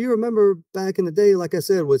 I mean, if you remember back in the day, like I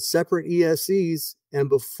said, with separate ESCs and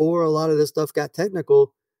before a lot of this stuff got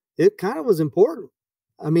technical, it kind of was important.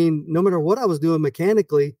 I mean, no matter what I was doing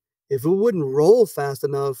mechanically, if it wouldn't roll fast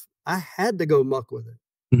enough, I had to go muck with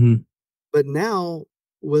it. Mm-hmm. But now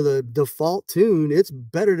with a default tune, it's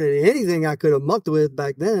better than anything I could have mucked with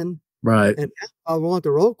back then. Right. And if I want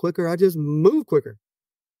to roll quicker, I just move quicker.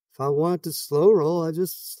 If I want to slow roll, I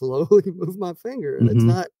just slowly move my finger. Mm-hmm. It's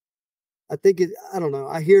not, I think I don't know.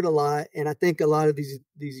 I hear it a lot. And I think a lot of these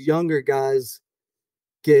younger guys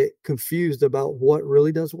get confused about what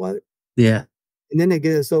really does what. Yeah. And then they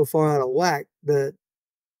get it so far out of whack that,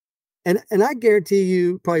 and I guarantee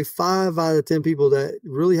you probably 5 out of 10 people that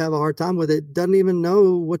really have a hard time with it doesn't even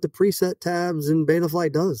know what the preset tabs in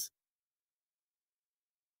Betaflight does.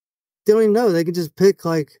 They don't even know. They can just pick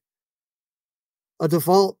like a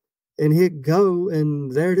default and hit go,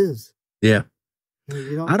 and there it is. Yeah. I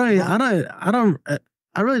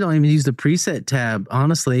really don't even use the preset tab,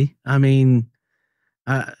 honestly. I mean,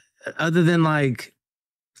 other than like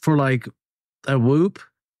for like a whoop,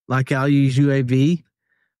 like I'll use UAV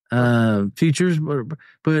features,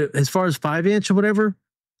 but as far as 5-inch or whatever,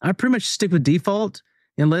 I pretty much stick with default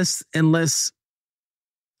unless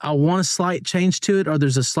I want a slight change to it or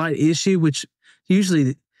there's a slight issue, which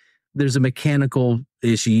usually there's a mechanical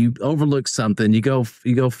issue. You overlook something, you go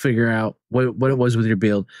figure out what it was with your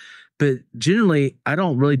build. But generally, I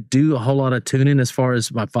don't really do a whole lot of tuning as far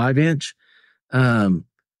as my 5-inch.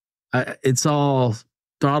 It's all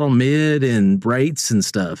throttle mid and rates and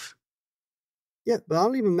stuff. Yeah, but I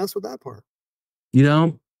don't even mess with that part. You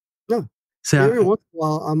know? No. So every once in a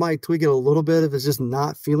while, I might tweak it a little bit if it's just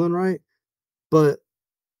not feeling right. But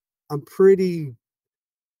I'm pretty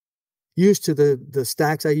used to the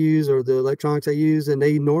stacks I use or the electronics I use, and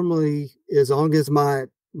they normally, as long as my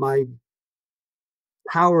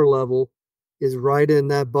power level is right in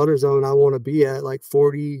that butter zone I want to be at, like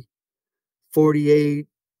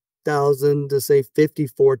 48,000 to say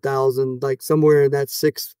 54,000, like somewhere in that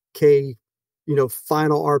 6K,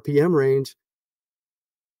 final RPM range,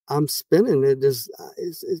 I'm spinning it.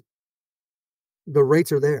 The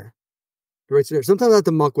rates are there. The rates are there. Sometimes I have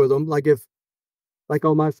to muck with them. Like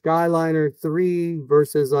on my Skyliner 3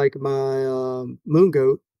 versus like my Moon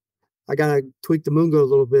Goat, I got to tweak the Moon Goat a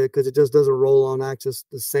little bit because it just doesn't roll on axis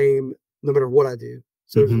the same no matter what I do.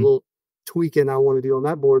 So there's a little tweaking I want to do on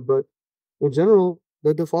that board. But in general,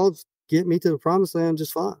 the defaults get me to the promised land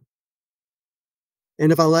just fine. And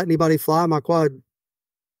if I let anybody fly my quad,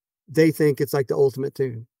 they think it's like the ultimate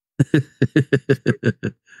tune.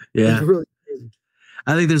 Yeah. It's really crazy.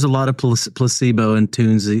 I think there's a lot of placebo in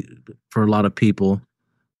tunes for a lot of people.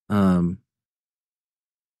 I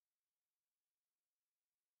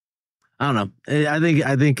don't know. I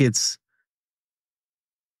think it's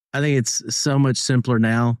so much simpler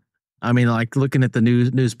now. I mean, like looking at the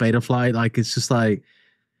news Betaflight, like it's just like,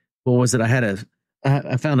 what was it? I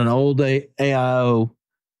found an old AIO.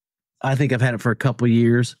 I think I've had it for a couple of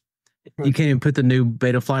years. Right. You can't even put the new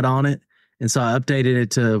Betaflight on it. And so I updated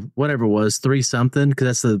it to whatever it was, 3 something,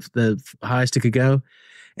 because that's the highest it could go.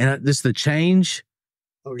 And just the change.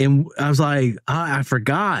 Oh, yeah. And I was like, I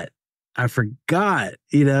forgot,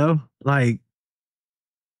 like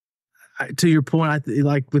to your point,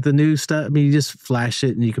 like with the new stuff, I mean, you just flash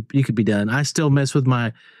it and you could be done. I still mess with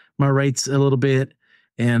my rates a little bit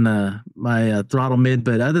and my throttle mid,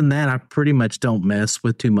 but other than that, I pretty much don't mess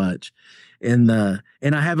with too much. And I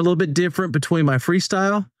have a little bit different between my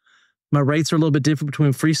freestyle. My rates are a little bit different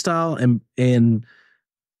between freestyle and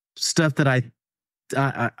stuff that I'm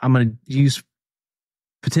going to use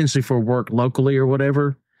potentially for work locally or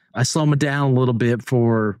whatever. I slow them down a little bit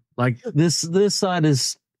for like this side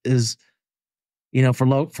is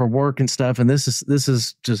for work and stuff, and this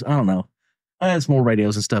is just, I don't know. I have some more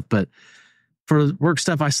radios and stuff, but for work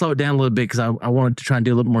stuff, I slow it down a little bit because I wanted to try and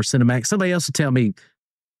do a little more cinematic. Somebody else would tell me,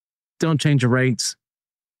 don't change your rates,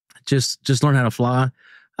 just learn how to fly.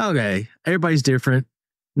 Okay, everybody's different.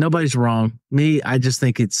 Nobody's wrong. Me, I just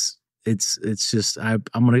think it's just I'm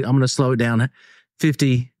gonna slow it down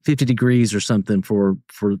 50 degrees or something for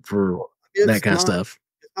that kind of stuff.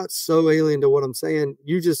 It's not so alien to what I'm saying.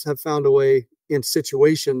 You just have found a way in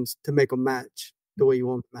situations to make them match the way you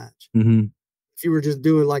want them to match. Mm-hmm. If you were just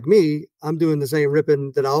doing like me, I'm doing the same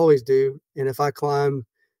ripping that I always do. And if I climb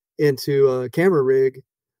into a camera rig,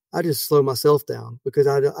 I just slow myself down because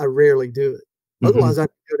I rarely do it. Otherwise, I'd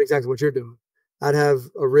do exactly what you're doing. I'd have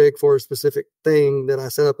a rig for a specific thing that I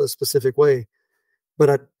set up a specific way,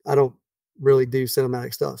 but I don't really do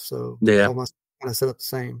cinematic stuff. So all my kind of set up the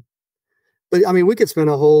same. But I mean, we could spend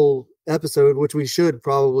a whole episode, which we should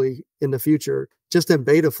probably in the future, just in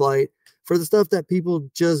beta flight, for the stuff that people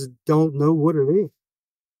just don't know what it is.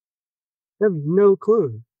 They have no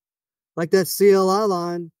clue. Like that CLI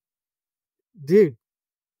line, dude,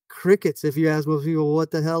 crickets if you ask most people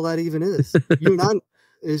what the hell that even is.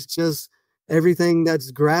 It's just everything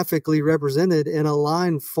that's graphically represented in a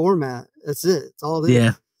line format. That's it. It's all it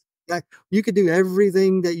is. Yeah. You could do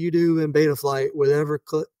everything that you do in beta flight without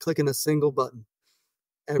clicking a single button.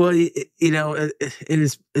 Well,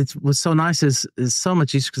 it's what's so nice is so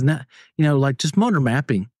much easier because now, like just motor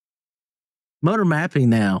mapping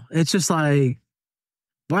now, it's just like,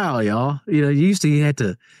 wow, y'all, you used to have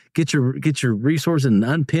to get your resources and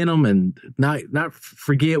unpin them and not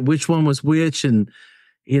forget which one was which. And,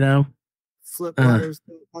 flip wires,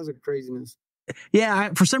 kinds of craziness.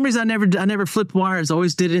 Yeah. For some reason, I never flipped wires. I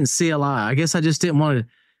always did it in CLI. I guess I just didn't want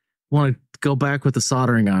to go back with the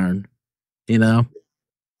soldering iron, I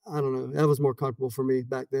don't know. That was more comfortable for me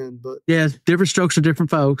back then, but yeah, different strokes for different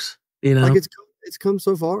folks, like it's come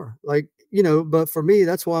so far, like, but for me,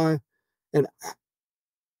 that's why. And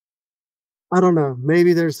I don't know,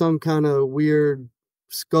 maybe there's some kind of weird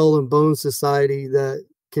skull and bone society that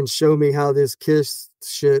can show me how this KISS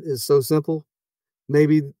shit is so simple.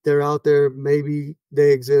 Maybe they're out there, maybe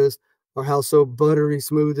they exist, or how so buttery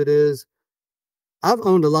smooth it is. I've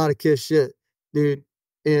owned a lot of KISS shit, dude,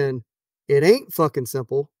 and it ain't fucking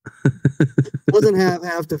simple. It doesn't have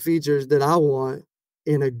half the features that I want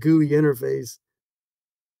in a GUI interface.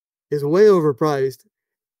 It's way overpriced.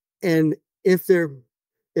 And if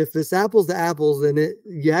it's apples to apples, then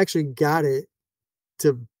you actually got it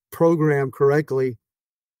to program correctly.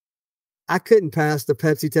 I couldn't pass the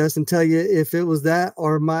Pepsi test and tell you if it was that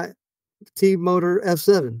or my T-Motor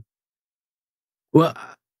F7. Well,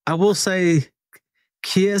 I will say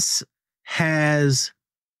KISS has,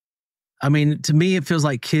 to me, it feels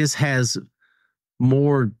like KISS has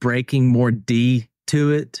more braking, more D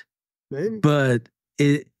to it. Maybe. But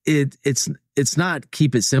it's not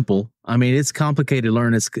keep it simple. It's complicated to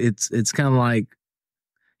learn. It's kind of like,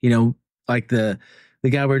 like the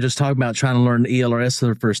guy we were just talking about trying to learn ELRS for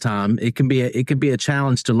the first time. It can be a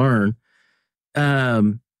challenge to learn.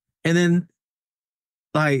 And then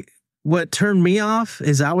like what turned me off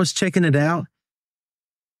is I was checking it out.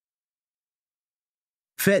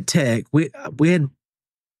 Fet Tech, we had,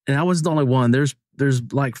 and I wasn't the only one. There's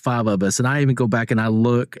like 5 of us, and I even go back and I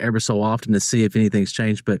look every so often to see if anything's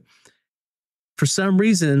changed. But for some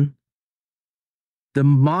reason, the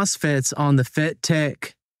MOSFETs on the Fet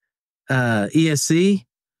Tech ESC,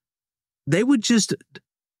 they would just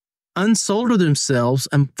unsolder themselves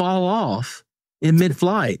and fall off in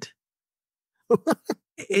mid-flight.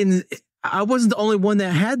 And I wasn't the only one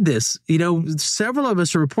that had this. Several of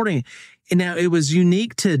us are reporting. And now it was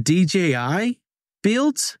unique to DJI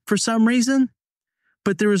builds for some reason,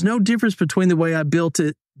 but there was no difference between the way I built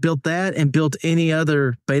that and built any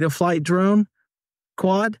other beta flight drone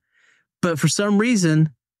quad. But for some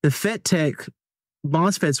reason, the Fet Tech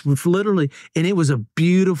MOSFETs were literally, and it was a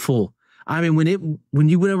beautiful, when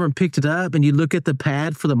you went over and picked it up and you look at the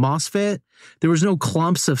pad for the MOSFET, there was no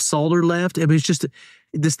clumps of solder left. It was just,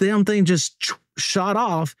 this damn thing just shot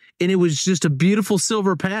off, and it was just a beautiful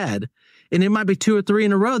silver pad. And it might be 2 or 3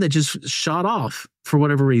 in a row that just shot off for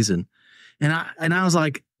whatever reason. And I was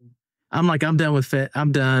like, I'm done with FET.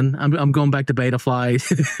 I'm done. I'm going back to beta flight.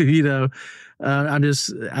 It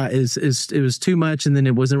was too much, and then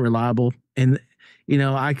it wasn't reliable. And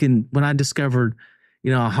when I discovered,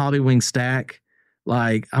 a hobby wing stack,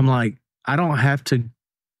 I don't have to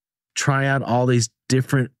try out all these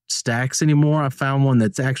different stacks anymore. I found one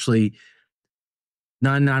that's actually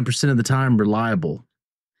 99% of the time reliable.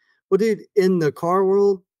 Well, dude, in the car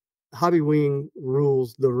world, Hobby Wing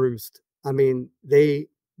rules the roost. They,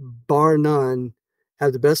 bar none,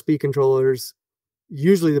 have the best speed controllers,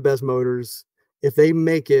 usually the best motors. If they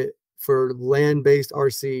make it for land-based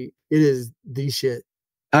RC, it is the shit.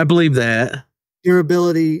 I believe that.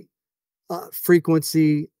 Durability,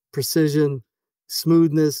 frequency, precision,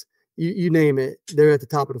 smoothness, you name it, they're at the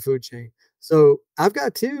top of the food chain. So I've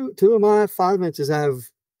got two of my 5 inches have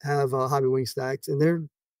Hobby Wing stacks, and they're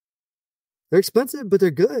expensive, but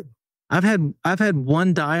they're good. I've had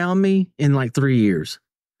one die on me in like 3 years.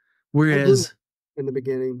 Whereas in the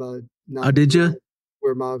beginning, but did you?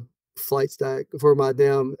 Where my flight stack for my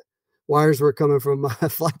damn wires were coming from my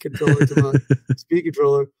flight controller to my speed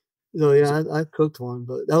controller. So yeah, I cooked one,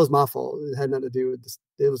 but that was my fault. It had nothing to do with this.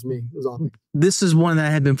 It was me. It was awful. This is one that I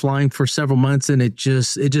had been flying for several months, and it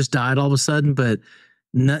just died all of a sudden. But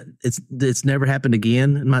it's never happened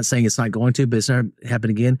again. I'm not saying it's not going to, but it's never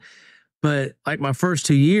happened again. But like my first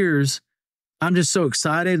 2 years, I'm just so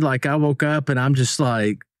excited. Like I woke up and I'm just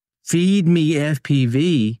like, feed me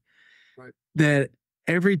FPV. Right. That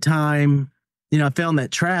every time, I found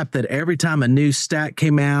that trap that every time a new stack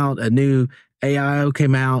came out, a new AIO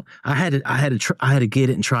came out, I had to get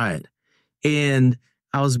it and try it. And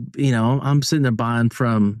I was, I'm sitting there buying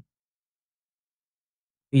from,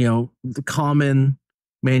 the common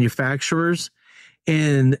manufacturers,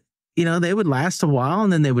 and, they would last a while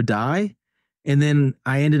and then they would die. And then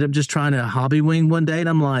I ended up just trying to hobby wing one day, and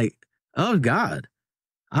I'm like, oh God,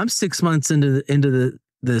 I'm 6 months into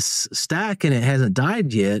this stack and it hasn't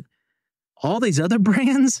died yet. All these other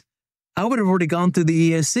brands, I would have already gone through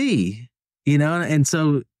the ESC, and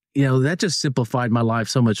so, that just simplified my life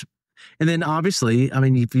so much. And then obviously, I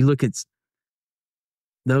mean, if you look at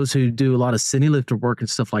those who do a lot of cine lifter work and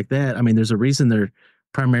stuff like that, I mean, there's a reason they're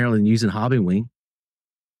primarily using hobby wing.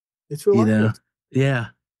 It's reliable. Yeah.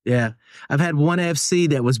 Yeah. I've had one FC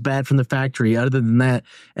that was bad from the factory. Other than that,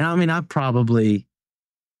 and I mean, I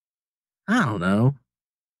don't know,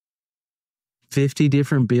 50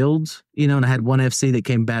 different builds, and I had one FC that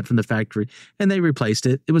came bad from the factory and they replaced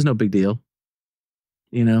it. It was no big deal,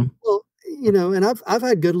 Well, and I've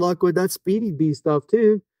had good luck with that Speedy Bee stuff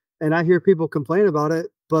too. And I hear people complain about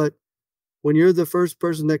it, but when you're the first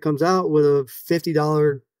person that comes out with a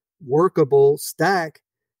 $50 workable stack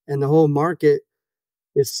and the whole market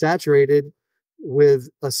is saturated with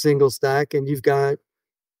a single stack and you've got,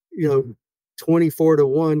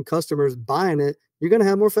 24-1 customers buying it, you're going to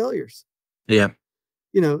have more failures. Yeah.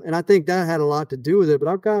 And I think that had a lot to do with it, but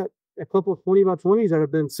I've got a couple of 20x20s that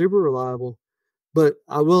have been super reliable. But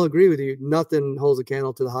I will agree with you. Nothing holds a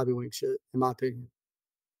candle to the hobby wing shit, in my opinion.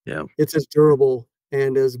 Yeah. It's as durable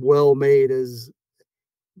and as well made as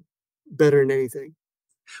better than anything.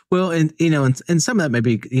 Well, and, and some of that may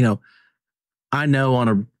be, I know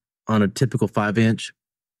on a typical 5-inch,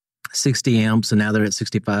 60 amps, and now they're at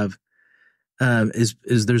 65, is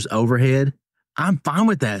there's overhead. I'm fine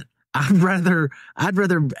with that. I'd rather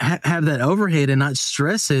have that overhead and not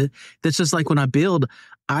stress it. That's just like when I build,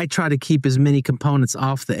 I try to keep as many components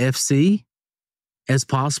off the FC as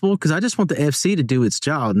possible because I just want the FC to do its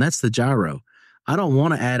job, and that's the gyro. I don't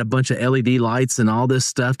want to add a bunch of LED lights and all this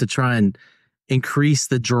stuff to try and increase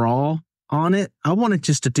the draw on it. I want it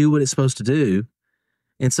just to do what it's supposed to do.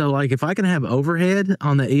 And so, like, if I can have overhead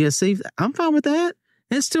on the ESC, I'm fine with that.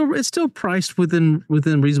 It's still priced within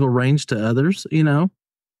reasonable range to others,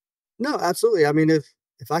 No, absolutely. I mean,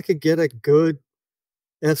 if I could get a good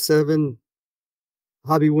F7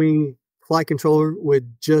 hobby wing flight controller with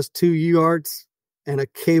just 2 UARTs and a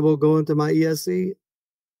cable going to my ESC,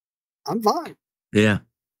 I'm fine. Yeah.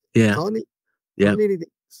 Yeah. I don't need anything.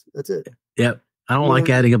 That's it. Yep. I don't like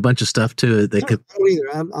adding a bunch of stuff to it. I don't either.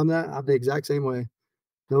 I'm the exact same way.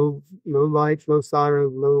 No lights, no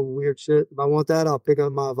siren, no weird shit. If I want that, I'll pick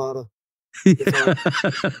up my Avata.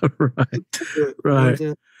 Right.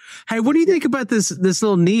 Hey, what do you think about this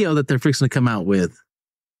little Neo that they're fixing to come out with?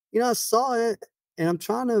 I saw it and I'm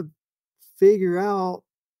trying to figure out,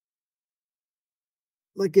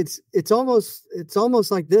 like, it's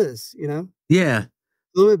almost like this, Yeah. A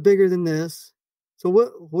little bit bigger than this. So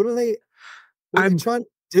what are they trying to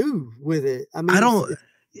do with it? I mean,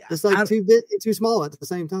 it's like too big and too small at the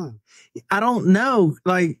same time. I don't know.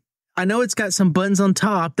 Like, I know it's got some buttons on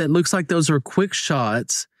top that looks like those are quick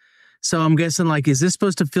shots. So I'm guessing, like, is this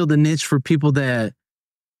supposed to fill the niche for people that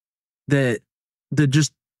they're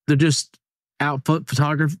just out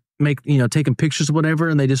photography, taking pictures or whatever,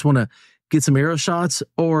 and they just want to get some aero shots?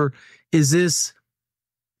 Or is this,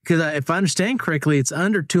 because if I understand correctly, it's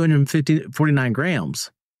under 249 grams.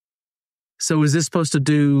 So is this supposed to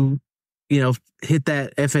do, hit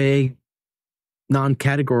that FAA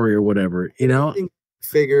non-category or whatever,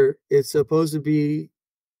 Figure it's supposed to be,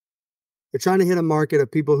 they're trying to hit a market of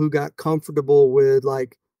people who got comfortable with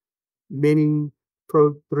like mini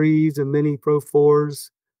Pro 3s and mini Pro 4s,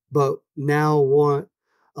 but now want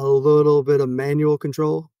a little bit of manual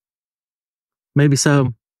control. Maybe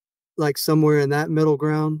so. Like somewhere in that middle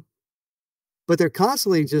ground. But they're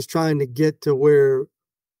constantly just trying to get to where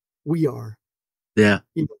we are. Yeah.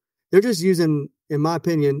 They're just using, in my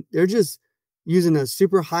opinion, a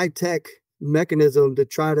super high-tech mechanism to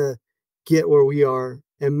try to get where we are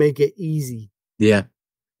and make it easy. Yeah.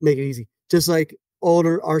 Make it easy. Just like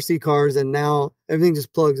older RC cars, and now everything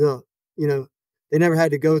just plugs up. They never had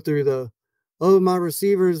to go through my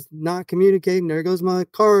receiver's not communicating. There goes my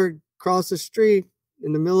car across the street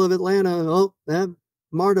in the middle of Atlanta. Oh, that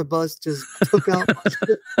MARTA bus just took out my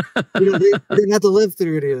shit. They didn't have to live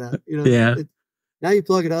through any of that. Yeah. Now you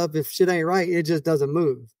plug it up. If shit ain't right, it just doesn't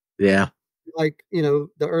move. Yeah. Like, the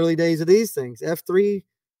early days of these things. F3,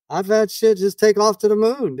 I've had shit just take off to the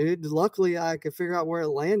moon, dude. Luckily, I could figure out where it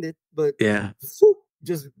landed, but Yeah.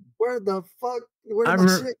 just where the fuck? Where I did my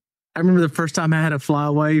remember, shit? I remember the first time I had a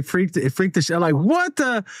flyaway, it freaked the shit. Like, what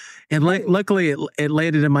the? And luckily, it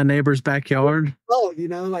landed in my neighbor's backyard. Oh,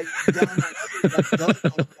 like down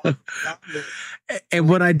And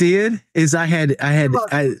what I did is I like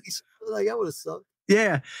that would have sucked.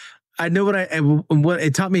 Yeah, I know what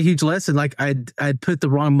it taught me a huge lesson. Like I'd put the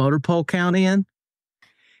wrong motor pole count in,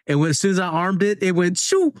 and as soon as I armed it, it went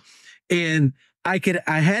shoo, and I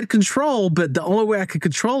had control, but the only way I could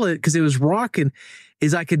control it because it was rocking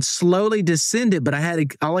is I could slowly descend it, but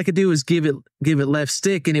all I could do was give it left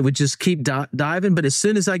stick, and it would just keep diving. But as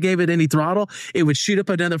soon as I gave it any throttle, it would shoot up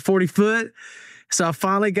another 40 foot. So I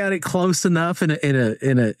finally got it close enough in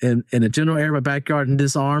a general area of my backyard and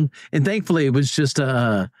disarmed. And thankfully, it was just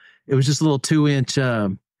a little 2-inch.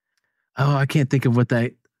 I can't think of what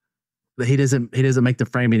that. He doesn't make the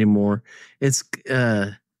frame anymore. It's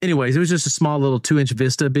anyways, it was just a small little 2-inch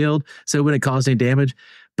Vista build, so it wouldn't cause any damage.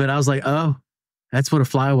 But I was like, oh, that's what a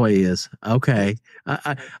flyaway is. Okay,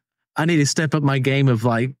 I need to step up my game of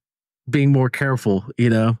like being more careful.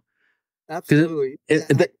 Absolutely.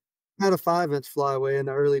 I had a 5-inch flyaway in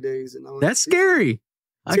the early days, and that's scary.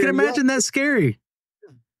 I can imagine that's scary.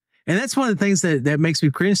 And that's one of the things that makes me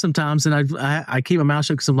cringe sometimes. And I keep my mouth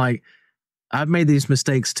shut because I'm like, I've made these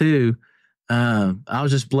mistakes too. I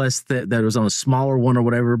was just blessed that it was on a smaller one or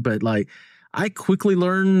whatever. But like, I quickly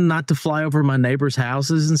learned not to fly over my neighbors'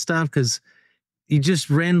 houses and stuff because you just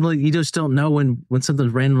don't know when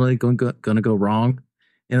something's randomly going to go wrong.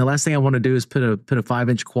 And the last thing I want to do is put a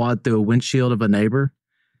 5-inch quad through a windshield of a neighbor.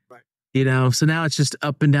 So now it's just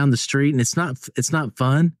up and down the street, and it's not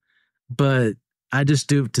fun, but I just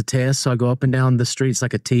do it to test. So I go up and down the streets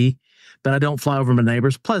like a T, but I don't fly over my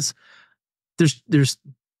neighbors. Plus there's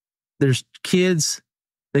kids,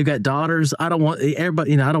 they've got daughters. I don't want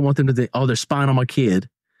everybody, I don't want them to think, oh, they're spying on my kid.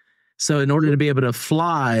 So in order to be able to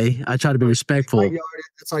fly, I try to be respectful.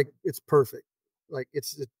 It's like, it's perfect. Like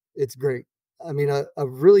it's great. I mean, a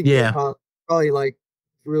really good probably like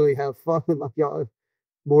really have fun in my yard.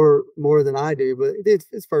 More than I do, but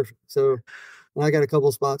it's perfect. So I got a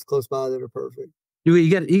couple spots close by that are perfect.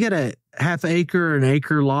 You got a half acre or an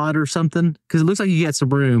acre lot or something? Because it looks like you got some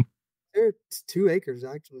room. It's 2 acres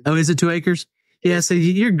actually. Oh, is it 2 acres? Yeah, so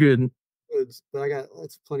you're good. But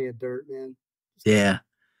that's plenty of dirt, man. Yeah,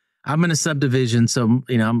 I'm in a subdivision, so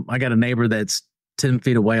I got a neighbor that's 10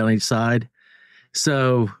 feet away on each side.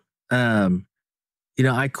 So,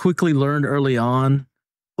 I quickly learned early on.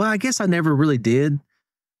 Well, I guess I never really did.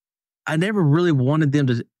 I never really wanted them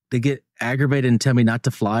to get aggravated and tell me not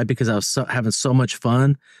to fly because I was having so much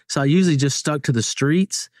fun. So I usually just stuck to the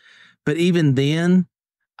streets. But even then,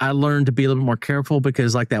 I learned to be a little bit more careful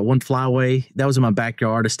because like that one flyaway, that was in my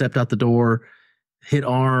backyard. I stepped out the door, hit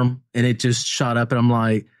arm, and it just shot up. And I'm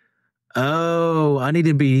like, oh, I need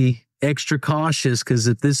to be extra cautious because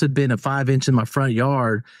if this had been a 5-inch in my front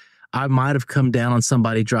yard, I might have come down on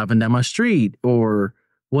somebody driving down my street or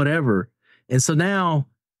whatever. And so now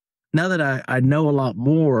that I know a lot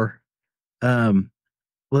more,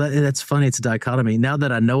 that's funny. It's a dichotomy. Now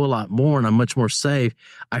that I know a lot more and I'm much more safe,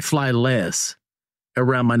 I fly less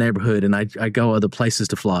around my neighborhood and I go other places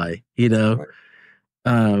to fly, Right.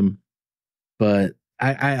 But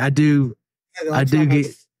I do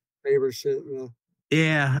get neighbor shit,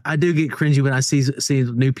 Yeah, I do get cringy when I see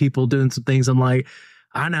new people doing some things. I'm like,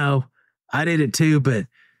 I know I did it too, but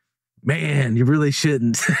man, you really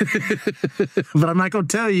shouldn't. But I'm not going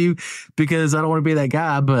to tell you because I don't want to be that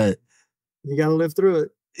guy, but you got to live through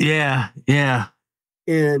it. Yeah.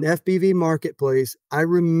 In FPV Marketplace, I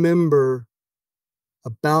remember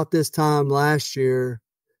about this time last year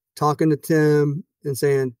talking to Tim and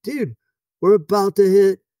saying, dude, we're about to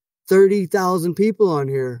hit 30,000 people on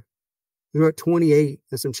here. We were at 28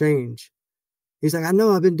 and some change. He's like, I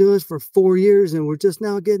know I've been doing this for 4 years and we're just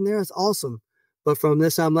now getting there. That's awesome. But from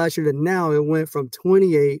this time last year to now, it went from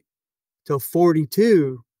 28 to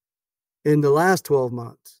 42 in the last 12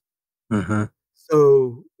 months. Uh-huh.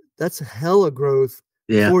 So that's hella growth.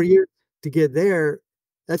 Yeah. 4 years to get there.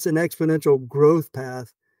 That's an exponential growth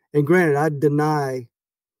path. And granted, I deny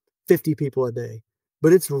 50 people a day,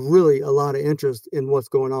 but it's really a lot of interest in what's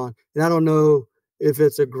going on. And I don't know if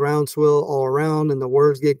it's a groundswell all around and the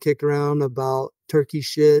words get kicked around about turkey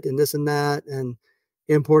shit and this and that and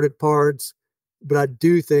imported parts. But I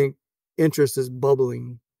do think interest is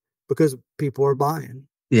bubbling because people are buying.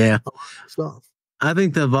 Yeah. A lot of stuff. I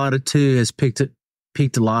think the Avata 2 has piqued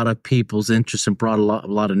a lot of people's interest and brought a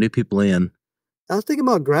lot of new people in. I was thinking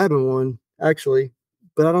about grabbing one, actually.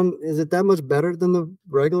 But is it that much better than the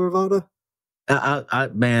regular Avata?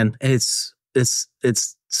 Man, it's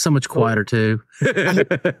so much quieter too.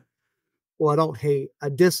 Well, I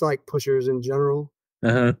dislike pushers in general.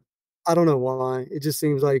 Uh-huh. I don't know why. It just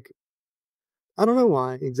seems like, I don't know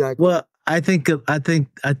why exactly. Well, I think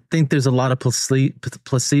there's a lot of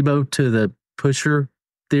placebo to the pusher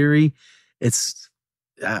theory. It's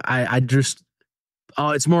I just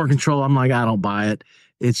it's more control. I'm like, I don't buy it.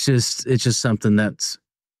 It's just something that's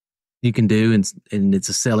you can do, and it's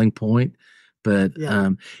a selling point. But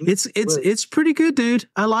it's pretty good, dude.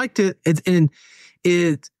 I liked it.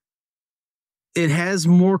 It has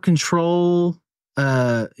more control.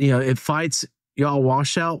 It fights y'all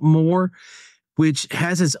washout more, which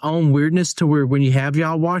has its own weirdness to where when you have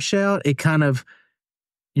y'all washout, you're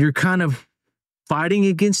kind of fighting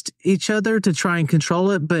against each other to try and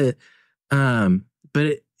control it. But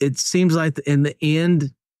it seems like in the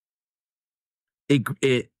end,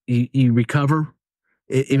 you recover,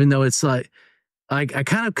 even though it's like I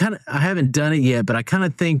haven't done it yet, but I kind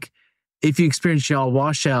of think if you experience y'all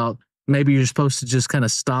washout, maybe you're supposed to just kind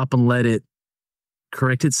of stop and let it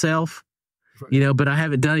correct itself, but I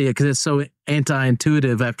haven't done it yet because it's so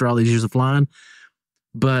anti-intuitive after all these years of flying.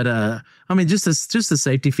 But I mean, just the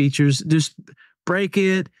safety features, just break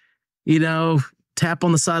it, tap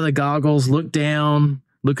on the side of the goggles, look down,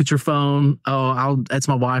 look at your phone. Oh, that's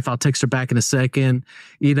my wife. I'll text her back in a second.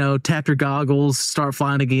 Tap your goggles, start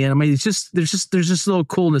flying again. I mean, it's just there's just little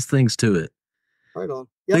coolness things to it. Right on.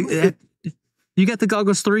 Yeah, you got the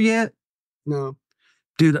goggles 3 yet? No,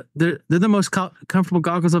 dude. They're the most comfortable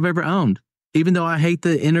goggles I've ever owned. Even though I hate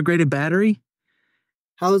the integrated battery.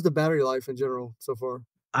 How is the battery life in general so far?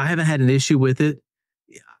 I haven't had an issue with it.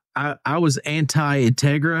 I was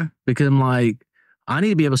anti-Integra because I'm like, I need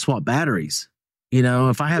to be able to swap batteries.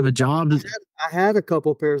 If I have a job. I had a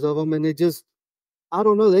couple pairs of them, and they just, I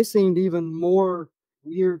don't know, they seemed even more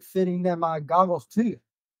weird fitting than my goggles too.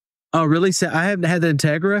 Oh, really? So I haven't had the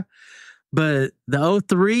Integra, but the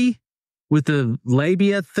O3 with the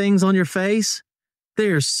labia things on your face, they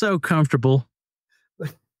are so comfortable.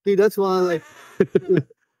 Dude, that's why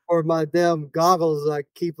for my damn goggles, I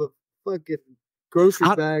keep a fucking grocery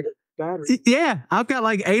bag of batteries. Yeah, I've got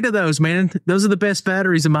like 8 of those, man. Those are the best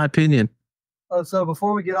batteries in my opinion. So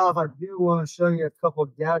before we get off, I do want to show you a couple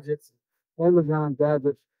of gadgets, Amazon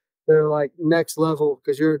gadgets. They're like next level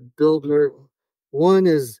because you're a builder. One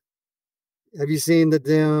is, have you seen the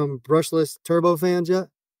damn brushless turbofans yet?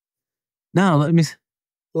 No, let me.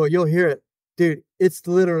 Well, you'll hear it. Dude, it's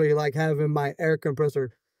literally like having my air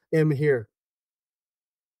compressor in here.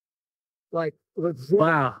 Like,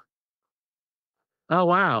 wow. Oh,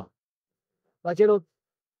 wow. Like it'll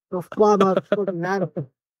fly my fucking hat.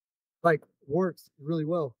 Like, works really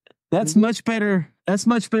well. That's much better. That's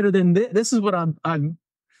much better than this. This is what I'm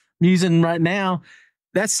using right now.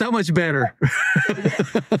 That's so much better.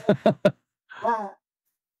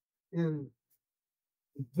 And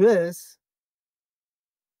this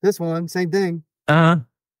one, same thing.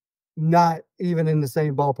 Not even in the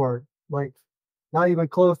same ballpark. Like, not even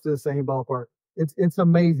close to the same ballpark. It's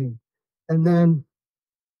amazing. And then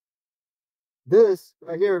this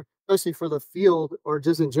right here, especially for the field or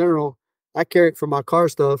just in general, I carry it for my car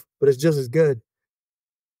stuff, but it's just as good.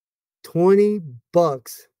 $20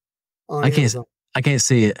 on Amazon. I can't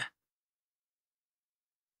see it.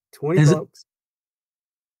 $20.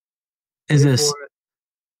 Is this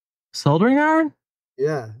soldering iron?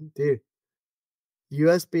 Yeah, dude.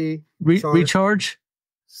 USB recharge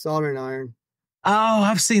soldering iron. Oh,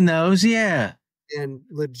 I've seen those. Yeah, and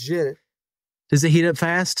legit. Does it heat up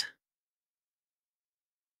fast?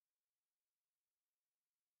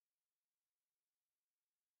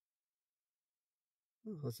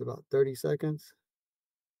 That's about 30 seconds.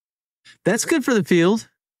 That's good for the field.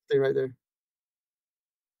 Stay right there.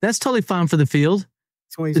 That's totally fine for the field.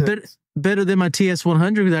 20 seconds. Better than my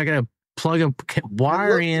TS100 that I got to plug a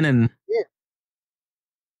wire in and. Yeah.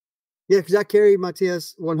 Yeah, because I carried my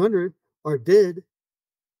TS100, or did,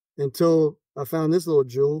 until I found this little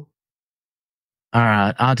jewel. All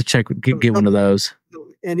right. I'll have to get one of those.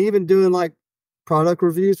 And even doing like product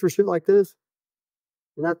reviews for shit like this.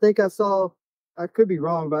 And I think I could be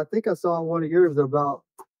wrong, but I think I saw one of yours about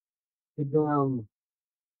the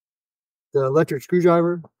electric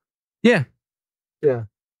screwdriver. Yeah. Yeah.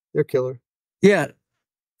 They're killer. Yeah.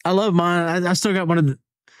 I love mine. I still got one of the,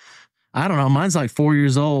 I don't know. Mine's like 4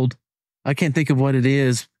 years old. I can't think of what it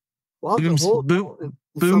is. Well,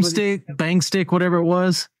 boom stick, bang stick, whatever it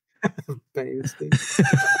was. Bang stick.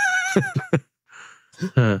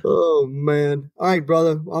 Oh, man. All right,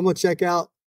 brother. I'm going to check out